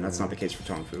 and that's not the case for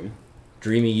TongFu.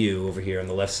 Dreamy you over here on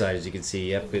the left side, as you can see,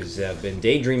 yep, has been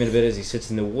daydreaming a bit as he sits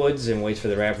in the woods and waits for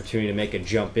the right opportunity to make a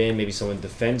jump in. Maybe someone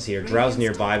defends here. Drow's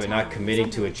nearby, but not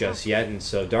committing to it just yet, and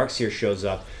so Darkseer shows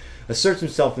up, asserts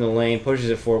himself in the lane,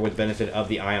 pushes it forward with the benefit of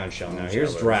the Ion Shell. Now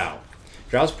here's Drow.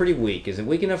 Drow's pretty weak. Is it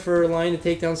weak enough for Lion to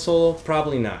take down solo?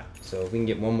 Probably not. So if we can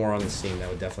get one more on the scene, that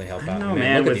would definitely help out. Know,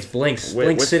 man. Look at these blinks.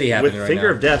 Blink City happening right now. With Finger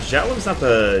of Death, Jatlow's not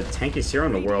the tankiest hero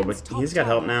in the world, but he's got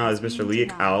help now as Mr.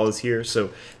 Liak Owl is here.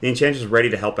 So the Enchantress is ready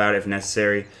to help out if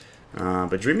necessary.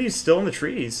 But Dreamy is still in the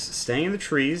trees, staying in the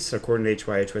trees, according to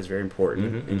HY. HY is very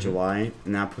important in July.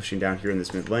 Now pushing down here in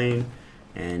this mid lane.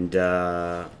 And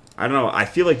I don't know. I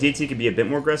feel like DT could be a bit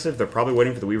more aggressive. They're probably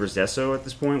waiting for the Weaver's Deso at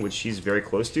this point, which she's very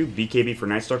close to. BKB for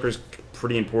Night Stalker is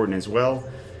pretty important as well.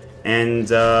 And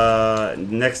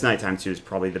next nighttime too is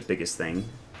probably the biggest thing.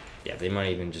 Yeah, they might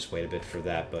even just wait a bit for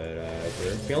that, but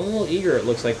they're feeling a little eager, it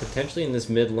looks like, potentially in this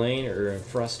mid lane, or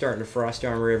Frost starting to Frost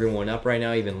Armor everyone up right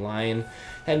now. Even Lion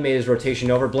had made his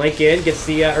rotation over. Blink in, gets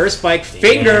the Earth Spike.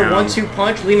 Finger, 1-2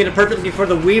 punch, leaving it perfectly for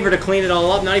the Weaver to clean it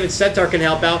all up. Not even Centaur can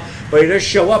help out, but he does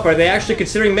show up. Are they actually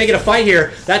considering making a fight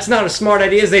here? That's not a smart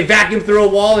idea as they vacuum through a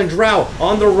wall, and Drow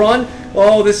on the run.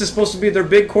 Oh, this is supposed to be their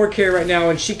big core carry right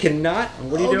now, and she cannot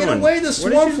What are you doing? Get away. The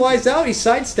Swarm flies out. He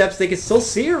sidesteps. They can still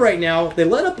see her right now. They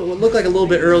let up what looked like a little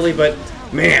bit early, but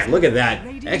man, look at that.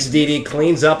 XDD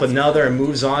cleans up another and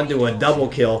moves on to a double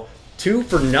kill. 2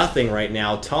 for nothing right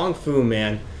now. TongFu,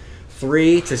 man.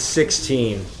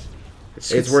 3-16.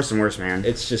 It's worse and worse, man.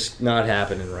 It's just not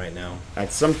happening right now.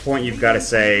 At some point, you've got to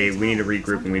say, we need to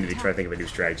regroup and we need to try to think of a new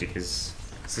strategy, because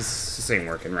this ain't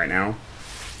working right now.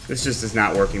 This just is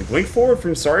not working. Blink forward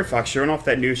from Sorry Fox, showing off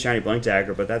that new shiny Blink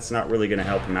Dagger, but that's not really going to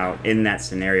help him out in that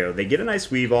scenario. They get a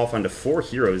nice weave off onto 4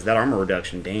 heroes. That armor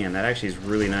reduction, damn, that actually is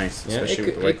really nice. Yeah,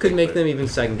 it could make them even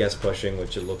second guess pushing,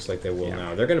 which it looks like they will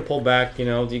now. They're going to pull back. You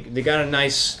know, they got a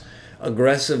nice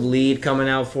aggressive lead coming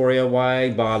out for you.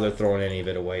 Why bother throwing any of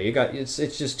it away? It's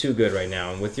just too good right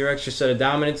now. And with your extra set of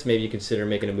dominance, maybe you consider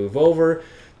making a move over,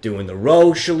 doing the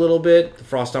Roche a little bit. The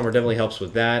Frost Armor definitely helps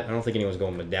with that. I don't think anyone's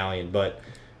going Medallion, but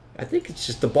I think it's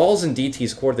just the ball's in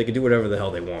DT's court. They can do whatever the hell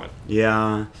they want.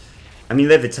 Yeah. I mean,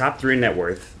 they have the top 3 in net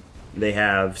worth. They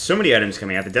have so many items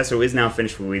coming out. The Deso is now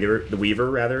finished with the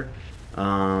Weaver, rather.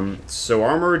 So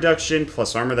armor reduction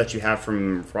plus armor that you have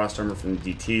from Frost Armor from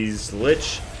DT's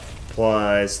Lich,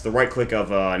 plus the right click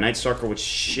of Night Stalker,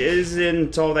 which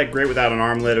isn't all that great without an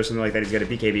armlet or something like that. He's got a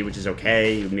BKB, which is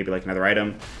okay. Maybe like another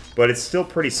item. But it's still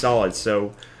pretty solid,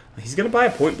 so he's going to buy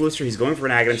a point booster. He's going for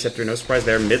an Aghanim Scepter. No surprise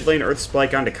there. Mid lane Earth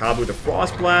Spike onto Kabu. The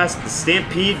Frost Blast. The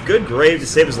Stampede. Good grave to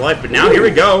save his life. But now here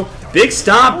we go. Big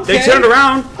stop. Okay. They turned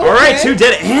around. Okay. All right, 2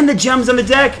 dead. And the gems on the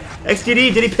deck.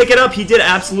 XDD, did he pick it up? He did,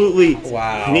 absolutely.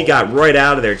 Wow. And he got right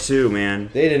out of there, too, man.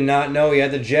 They did not know he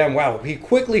had the gem. Wow. He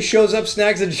quickly shows up,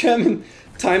 snags the gem, and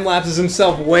time lapses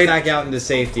himself way back out into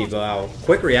safety. Wow.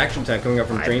 Quick reaction time coming up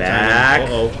from Dreamtime.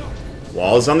 Uh-oh.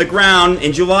 Wall's on the ground.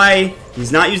 In July,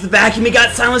 he's not used the vacuum. He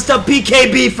got silenced up.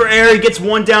 BKB for air. He gets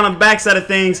 1 down on the backside of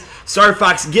things. Sorry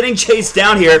Fox getting chased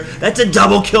down here. That's a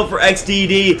double kill for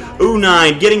XDD.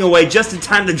 U9 getting away just in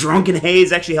time. The Drunken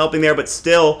Haze actually helping there, but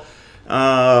still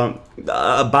a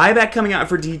buyback coming out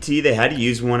for DT. They had to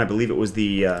use one. I believe it was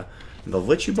the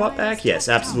Lich you bought back. Yes,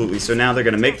 absolutely. So now they're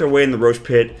going to make their way in the Roche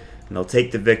Pit, and they'll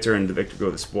take the Victor, and the Victor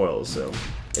go the spoils. So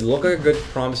it looked like a good,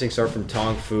 promising start from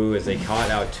TongFu as they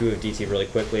caught out 2 of DT really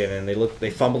quickly, and then they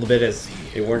fumbled a bit as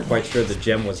they weren't quite sure the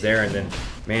gem was there, and then,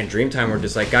 man, Dreamtime were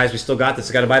just like, guys, we still got this,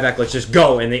 we got a buyback, let's just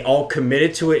go, and they all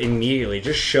committed to it immediately. It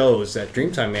just shows that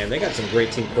Dreamtime, man, they got some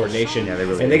great team coordination, yeah, they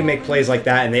really and they can make plays like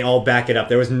that, and they all back it up.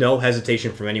 There was no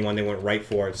hesitation from anyone. They went right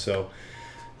for it, so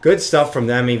good stuff from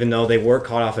them, even though they were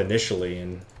caught off initially,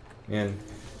 and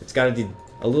it's got to be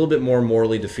a little bit more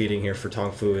morally defeating here for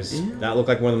TongFu. That looked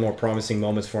like one of the more promising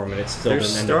moments for him, and it's still they're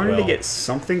didn't end starting up well. to get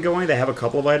something going. They have a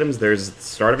couple of items. There's the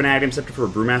start of an Aghanim Scepter for a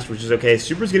Brewmaster, which is okay.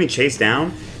 Super's getting chased down.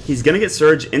 He's going to get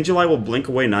Surge. In July will blink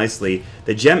away nicely.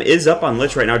 The gem is up on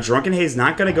Lich right now. Drunken Haze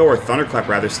not going to go, or Thunderclap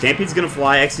rather. Stampede's going to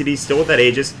fly. XCD still with that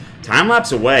Aegis. Time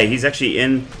lapse away. He's actually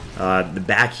in the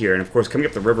back here, and of course coming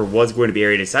up the river was going to be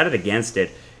area. Decided against it.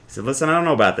 said, listen, I don't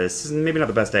know about this. This is maybe not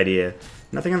the best idea.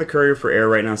 Nothing on the courier for air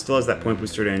right now. Still has that point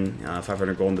booster in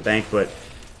 500 gold in the bank, but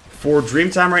for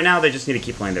Dreamtime right now, they just need to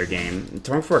keep playing their game.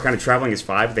 TongFu are kind of traveling as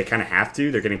 5. They kind of have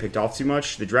to. They're getting picked off too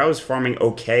much. The Drow is farming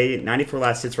okay. 94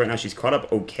 last hits right now. She's caught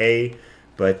up okay,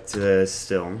 but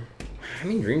still. I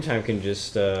mean, Dreamtime can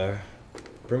just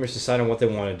pretty much decide on what they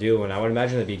want to do, and I would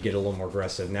imagine that he'd get a little more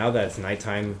aggressive. Now that it's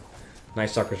nighttime, Night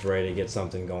Stalker's ready to get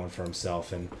something going for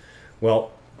himself. And,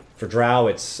 well, for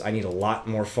Drow, I need a lot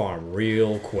more farm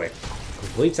real quick.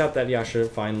 Completes out that Yasha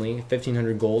finally.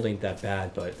 1,500 gold ain't that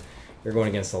bad, but you're going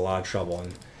against a lot of trouble.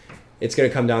 And it's going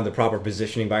to come down to proper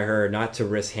positioning by her, not to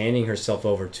risk handing herself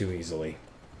over too easily.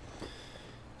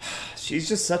 She's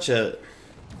just such a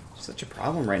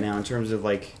problem right now in terms of,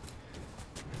 like,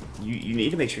 you need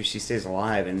to make sure she stays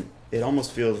alive, and it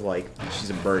almost feels like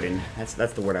she's a burden.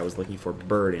 That's the word I was looking for.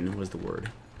 Burden was the word.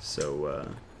 So,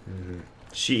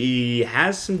 she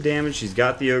has some damage. She's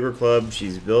got the Ogre Club.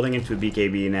 She's building into a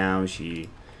BKB now.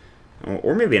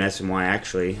 Or maybe an SMY,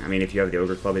 actually. I mean, if you have the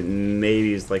Ogre Club, it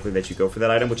maybe is likely that you go for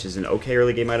that item, which is an okay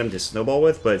early game item to snowball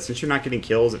with, but since you're not getting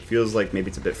kills, it feels like maybe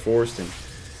it's a bit forced, and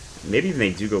maybe even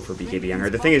they do go for BKB on her.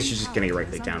 The thing is, she's just going to get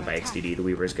right-clicked down by XDD. The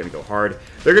Weaver is going to go hard.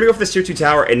 They're going to go for this Tier 2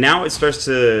 tower, and now it starts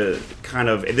to kind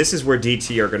of... This is where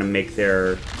DT are going to make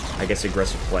their, I guess,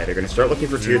 aggressive play. They're going to start looking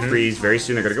for Tier 3s very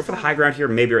soon. They're going to go for the high ground here,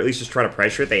 maybe, or at least just try to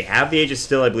pressure it. They have the Aegis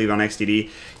still, I believe, on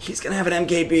XDD. He's going to have an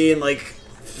MKB in, like,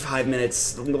 5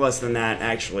 minutes, less than that,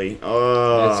 actually.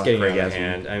 Oh, it's getting out of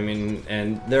hand. I mean,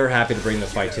 and they're happy to bring the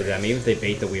fight to them, even if they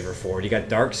bait the Weaver forward. You got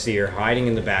Darkseer hiding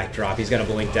in the backdrop. He's got a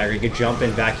Blink Dagger. You could jump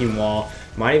in, vacuum wall.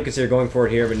 Might even consider going for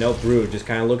it here, but no, Brood. Just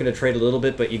kind of looking to trade a little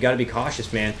bit, but you got to be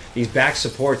cautious, man. These back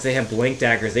supports, they have Blink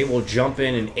Daggers. They will jump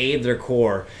in and aid their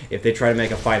core if they try to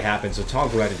make a fight happen. So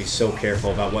TongFu have to be so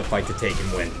careful about what fight to take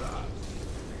and win.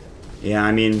 Yeah,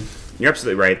 I mean, you're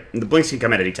absolutely right. The Blinks can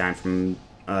come at any time from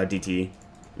DT.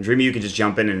 Dreamy, you can just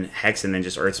jump in and Hex and then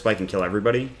just Earth Spike and kill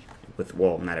everybody. With,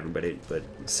 well, not everybody, but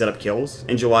set up kills.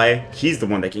 In July, he's the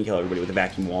one that can kill everybody with a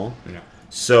vacuum wall. Yeah.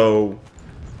 So,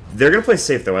 they're going to play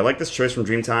safe, though. I like this choice from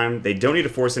Dreamtime. They don't need to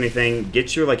force anything.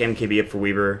 Get your, like, MKB up for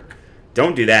Weaver.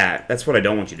 Don't do that. That's what I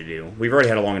don't want you to do. We've already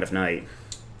had a long enough night.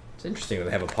 It's interesting that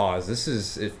they have a pause. This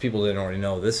is, if people didn't already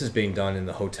know, this is being done in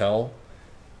the hotel.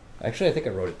 Actually, I think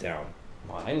I wrote it down.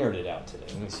 I nerded out today.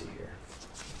 Let me see here.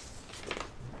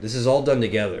 This is all done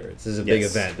together. This is a big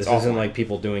event. This isn't like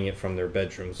people doing it from their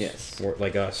bedrooms. Yes. Or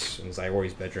like us in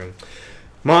Zyori's bedroom.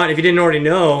 Mon, if you didn't already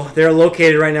know, they're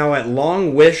located right now at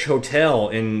Long Wish Hotel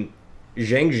in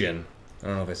Zhengjin. I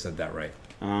don't know if I said that right.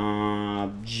 Yeah,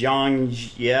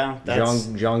 that's...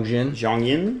 Zhongjin?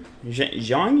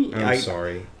 Zhang? I'm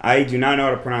sorry. I do not know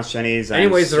how to pronounce Chinese.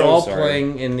 Anyways, they're all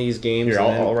playing in these games. Here,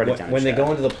 I'll write it down. When they go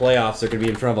into the playoffs, they're going to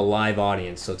be in front of a live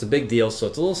audience. So it's a big deal. So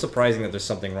it's a little surprising that there's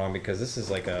something wrong because this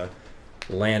is like a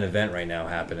LAN event right now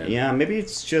happening. Yeah, maybe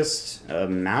it's just a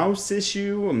mouse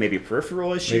issue, or maybe a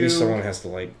peripheral issue. Maybe someone has to,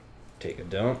 like, take a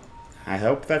dump. I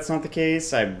hope that's not the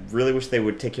case. I really wish they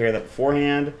would take care of that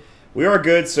beforehand. We are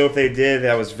good, so if they did,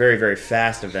 that was very, very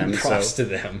fast of them. Props to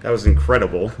them. That was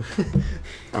incredible.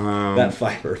 That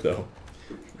fiber, though.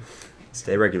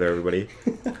 Stay regular, everybody.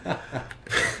 Oh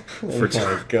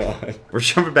my god. We're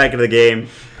jumping back into the game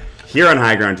here on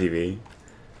High Ground TV.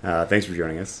 Thanks for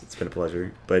joining us. It's been a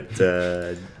pleasure. But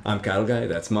I'm Cattle Guy.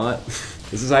 That's Mott.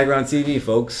 This is High Ground TV,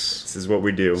 folks. This is what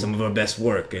we do. Some of our best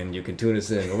work, and you can tune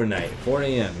us in overnight, 4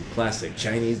 a.m. Classic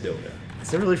Chinese Dota.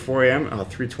 Is it really 4 a.m.? Oh,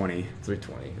 3:20.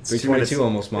 3:20. 3:22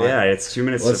 almost, Mott. Yeah, it's 2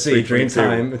 minutes. Let's see,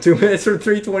 Dreamtime. 2 minutes for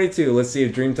 3:22. Let's see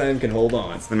if Dreamtime can hold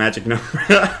on. It's the magic number.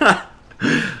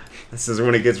 This is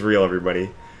when it gets real, everybody.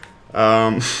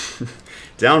 Down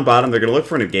bottom, they're going to look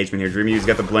for an engagement here. Dreamy's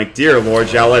got the blink. Dear Lord,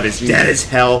 Jalette is dead as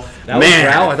hell. That was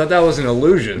Drow? I thought that was an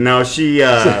illusion. No,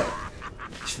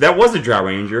 that was a Drow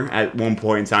Ranger at one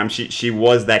point in time. She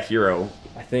was that hero.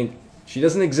 I think she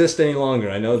doesn't exist any longer.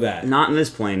 I know that. Not in this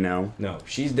plane, no. No,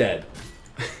 she's dead.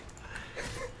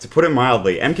 To put it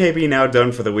mildly, MKB now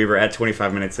done for the Weaver at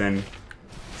 25 minutes in.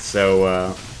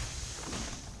 So,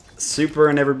 Super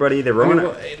and everybody, they're rolling.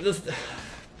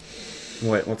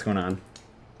 What's going on?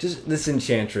 Just this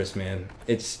Enchantress, man.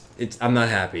 I'm not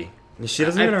happy. She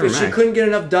doesn't even She couldn't get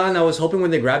enough done. I was hoping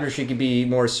when they grabbed her, she could be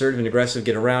more assertive and aggressive,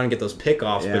 get around, get those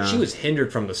pickoffs. Yeah. But she was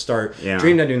hindered from the start. Yeah.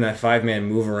 Dreamed on doing that 5-man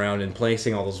move around and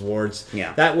placing all those wards.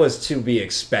 Yeah. That was to be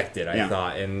expected, I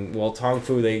thought. And well,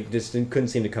 TongFu, they just couldn't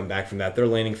seem to come back from that. Their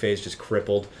laning phase just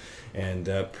crippled, and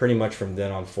pretty much from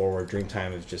then on forward,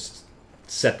 Dreamtime has just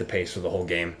set the pace for the whole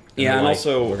game. And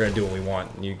also we're gonna do what we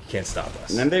want. You can't stop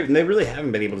us. And they really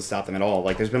haven't been able to stop them at all.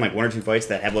 Like there's been like 1 or 2 fights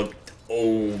that have looked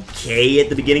okay at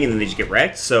the beginning, and then they just get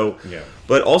wrecked. So, yeah.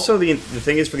 But also the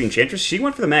thing is for the Enchantress, she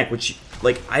went for the mech, which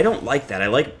like I don't like that. I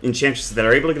like Enchantresses that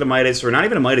are able to get a Midas, or not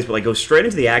even a Midas, but like go straight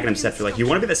into the Aghanim Scepter. Like you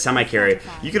want to be the semi-carry.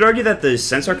 You could argue that the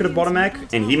Centaur could have bought a mech,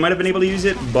 and he might have been able to use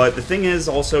it. But the thing is,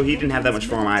 also he didn't have that much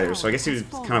farm either. So I guess he was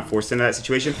kind of forced into that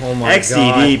situation. Oh my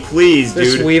XDD, God. please, dude.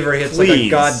 This Weaver hits like a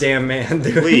goddamn man,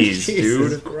 dude. Please,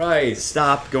 Jesus dude. Christ.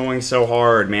 Stop going so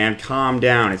hard, man. Calm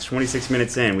down. It's 26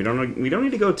 minutes in. We don't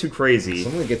need to go too crazy.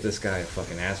 Someone get this guy a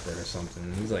fucking aspirin or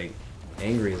something. He's like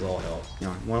angry as all hell.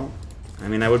 Yeah, well, I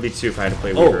mean, I would be too if I had to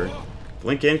play Weaver.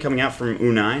 Blink in coming out from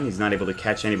U9. He's not able to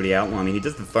catch anybody out. Well, I mean, he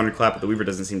does the Thunderclap, but the Weaver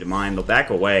doesn't seem to mind. They'll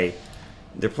back away.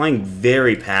 They're playing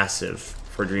very passive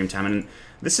for Dreamtime, and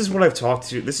this is what I've talked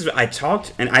to. I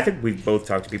talked, and I think we've both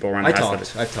talked to people around the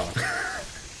house. I talked.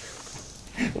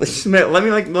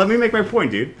 Let me make my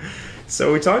point, dude.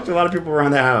 So we talked to a lot of people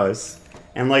around the house,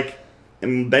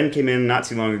 and Ben came in not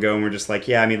too long ago, and we're just like,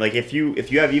 yeah, I mean, like if you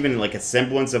have even like a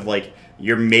semblance of like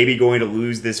you're maybe going to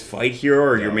lose this fight here,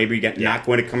 or you're maybe not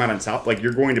going to come out on top, like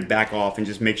you're going to back off and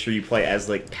just make sure you play as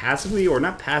like passively, or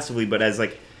not passively, but as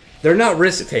like they're not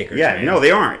risk takers. Yeah, man. no, they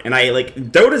aren't. And I like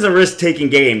Dota's a risk taking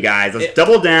game, guys. Let's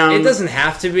double down. It doesn't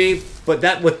have to be, but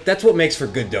that's what makes for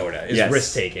good Dota is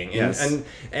risk taking.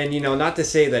 And you know, not to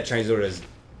say that Chinese Dota is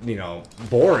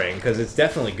boring, because it's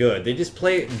definitely good. They just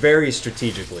play very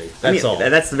strategically. That's all.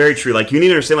 That's very true. Like you need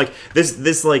to understand, like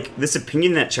this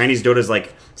opinion that Chinese Dota is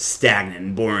like stagnant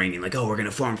and boring, and like we're gonna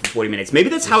farm for 40 minutes. Maybe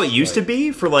that's how it used to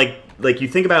be for like you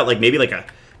think about like maybe like a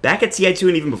back at TI2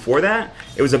 and even before that,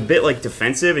 it was a bit like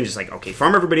defensive and just like okay,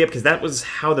 farm everybody up because that was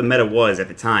how the meta was at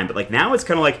the time. But like now it's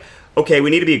kind of like okay, we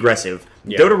need to be aggressive.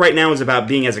 Yeah. Dota right now is about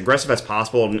being as aggressive as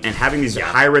possible and having these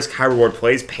high risk, high reward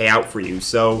plays pay out for you.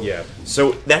 So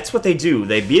that's what they do.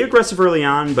 They be aggressive early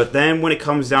on, but then when it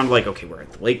comes down to like, okay, we're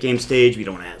at the late game stage, we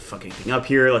don't want to fuck anything up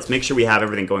here. Let's make sure we have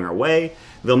everything going our way.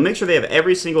 They'll make sure they have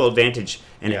every single advantage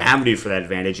and avenue for that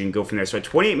advantage and go from there. So at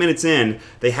 28 minutes in,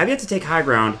 they have yet to take high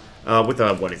ground with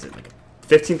a, what is it, like a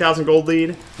 15,000 gold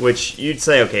lead, which you'd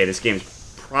say, okay, this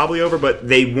game's probably over, but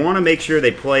they want to make sure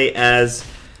they play as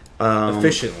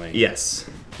efficiently. Yes.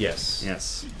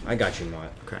 I got you,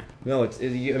 Mott. Okay. No, I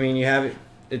mean, you have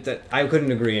it. I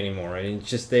couldn't agree anymore. I mean, it's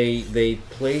just they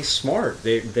play smart.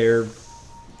 They're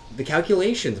the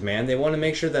calculations, man. They want to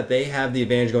make sure that they have the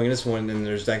advantage going in this one, and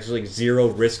there's actually zero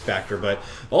risk factor. But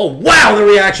oh wow, the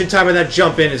reaction time of that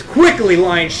jump in is quickly.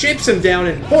 Lion shapes him down,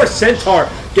 and poor Centaur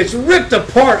gets ripped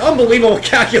apart. Unbelievable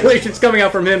calculations coming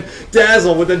out from him.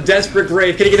 Dazzle with a desperate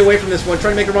grave. Can he get away from this one?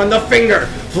 Trying to make him run. The finger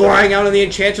flying out on the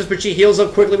Enchantress, but she heals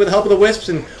up quickly with the help of the Wisps,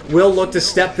 and will look to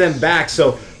step them back.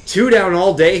 So 2 down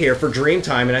all day here for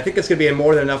Dreamtime, and I think it's going to be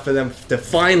more than enough for them to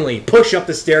finally push up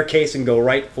the staircase and go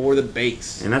right for the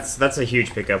base. And that's a huge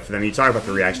pickup for them. You talk about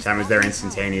the reaction time, it was there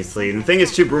instantaneously. And the thing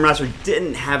is, too, Brewmaster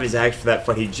didn't have his axe for that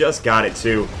fight. He just got it,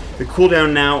 too. The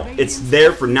cooldown now, it's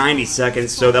there for 90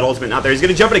 seconds, so that ultimate not there. He's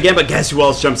going to jump it again, but guess who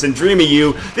else jumps in? Dreamy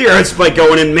U, the Earth Spike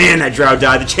going in. Man, that Drow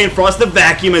died. The Chain Frost, the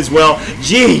Vacuum as well.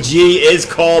 GG is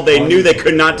called. They knew they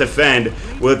could not defend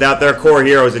without their core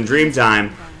heroes in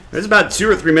Dreamtime. There's about 2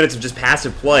 or 3 minutes of just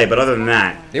passive play, but other than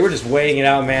that... They were just waiting it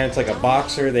out, man. It's like a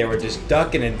boxer. They were just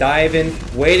ducking and diving,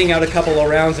 waiting out a couple of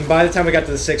rounds, and by the time we got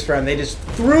to the 6th round, they just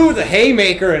threw the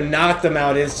haymaker and knocked them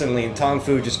out instantly, and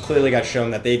TongFu just clearly got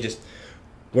shown that they just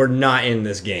were not in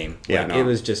this game. Yeah, It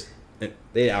was just...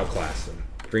 They outclassed them.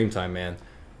 Dreamtime, man.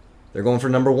 They're going for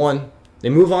number 1. They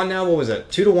move on now. What was that?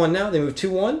 2-1 now? They move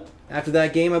 2-1 after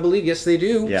that game, I believe. Yes, they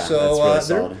do. Yeah, so, that's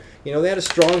really solid. You know, they had a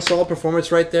strong, solid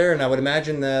performance right there, and I would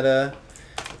imagine that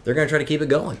they're going to try to keep it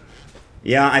going.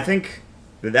 Yeah, I think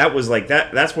that was like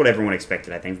that. That's what everyone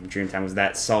expected. I think from Dreamtime was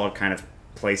that solid kind of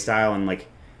play style and like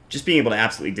just being able to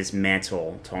absolutely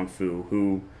dismantle TongFu,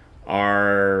 who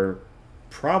are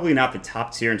probably not the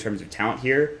top tier in terms of talent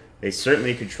here. They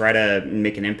certainly could try to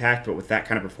make an impact, but with that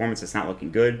kind of performance, it's not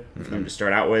looking good for them to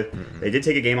start out with. They did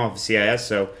take a game off of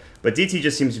CIS, but DT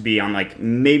just seems to be on like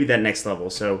maybe that next level.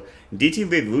 So DT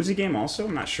did lose a game also.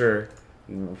 I'm not sure.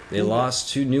 They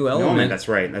lost to New Element. That's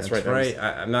right. That's right.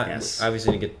 I'm not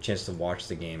obviously didn't get a chance to watch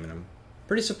the game, and I'm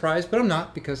pretty surprised, but I'm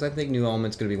not because I think New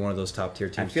Element's going to be one of those top tier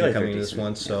teams coming to this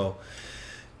one. So,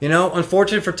 you know,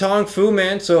 unfortunate for TongFu,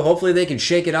 man. So hopefully they can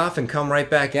shake it off and come right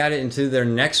back at it into their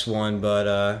next one.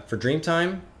 But for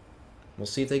Dreamtime, we'll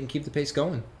see if they can keep the pace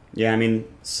going. Yeah, I mean,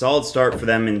 solid start for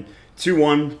them and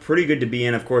 2-1, pretty good to be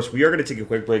in. Of course, we are going to take a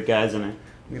quick break, guys, and I'm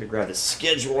going to grab the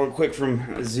schedule real quick from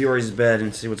Ziori's bed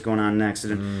and see what's going on next.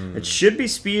 And it should be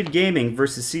Speed Gaming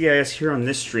versus CIS here on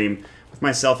this stream with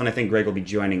myself, and I think Greg will be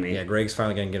joining me. Yeah, Greg's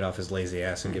finally going to get off his lazy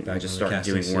ass and get back to start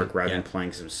doing work rather than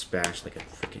playing some Spash like a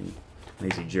freaking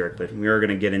Lazy jerk. But we are going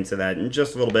to get into that in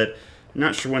just a little bit.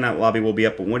 Not sure when that lobby will be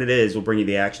up, but when it is, we'll bring you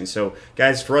the action. So,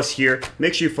 guys, for us here,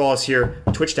 make sure you follow us here,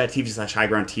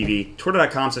 twitch.tv/highgroundtv,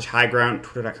 twitter.com/highground,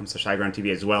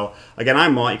 twitter.com/highgroundtv as well. Again,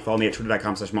 I'm Mott. You can follow me at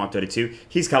twitter.com/Mott32.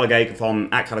 He's Kalagai. You can follow him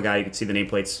at Kalagai. You can see the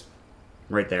nameplates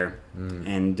right there.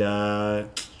 And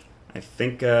I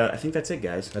think that's it,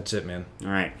 guys. That's it, man.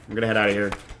 All right. I'm going to head out of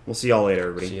here. We'll see y'all later,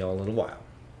 everybody. See y'all in a little while.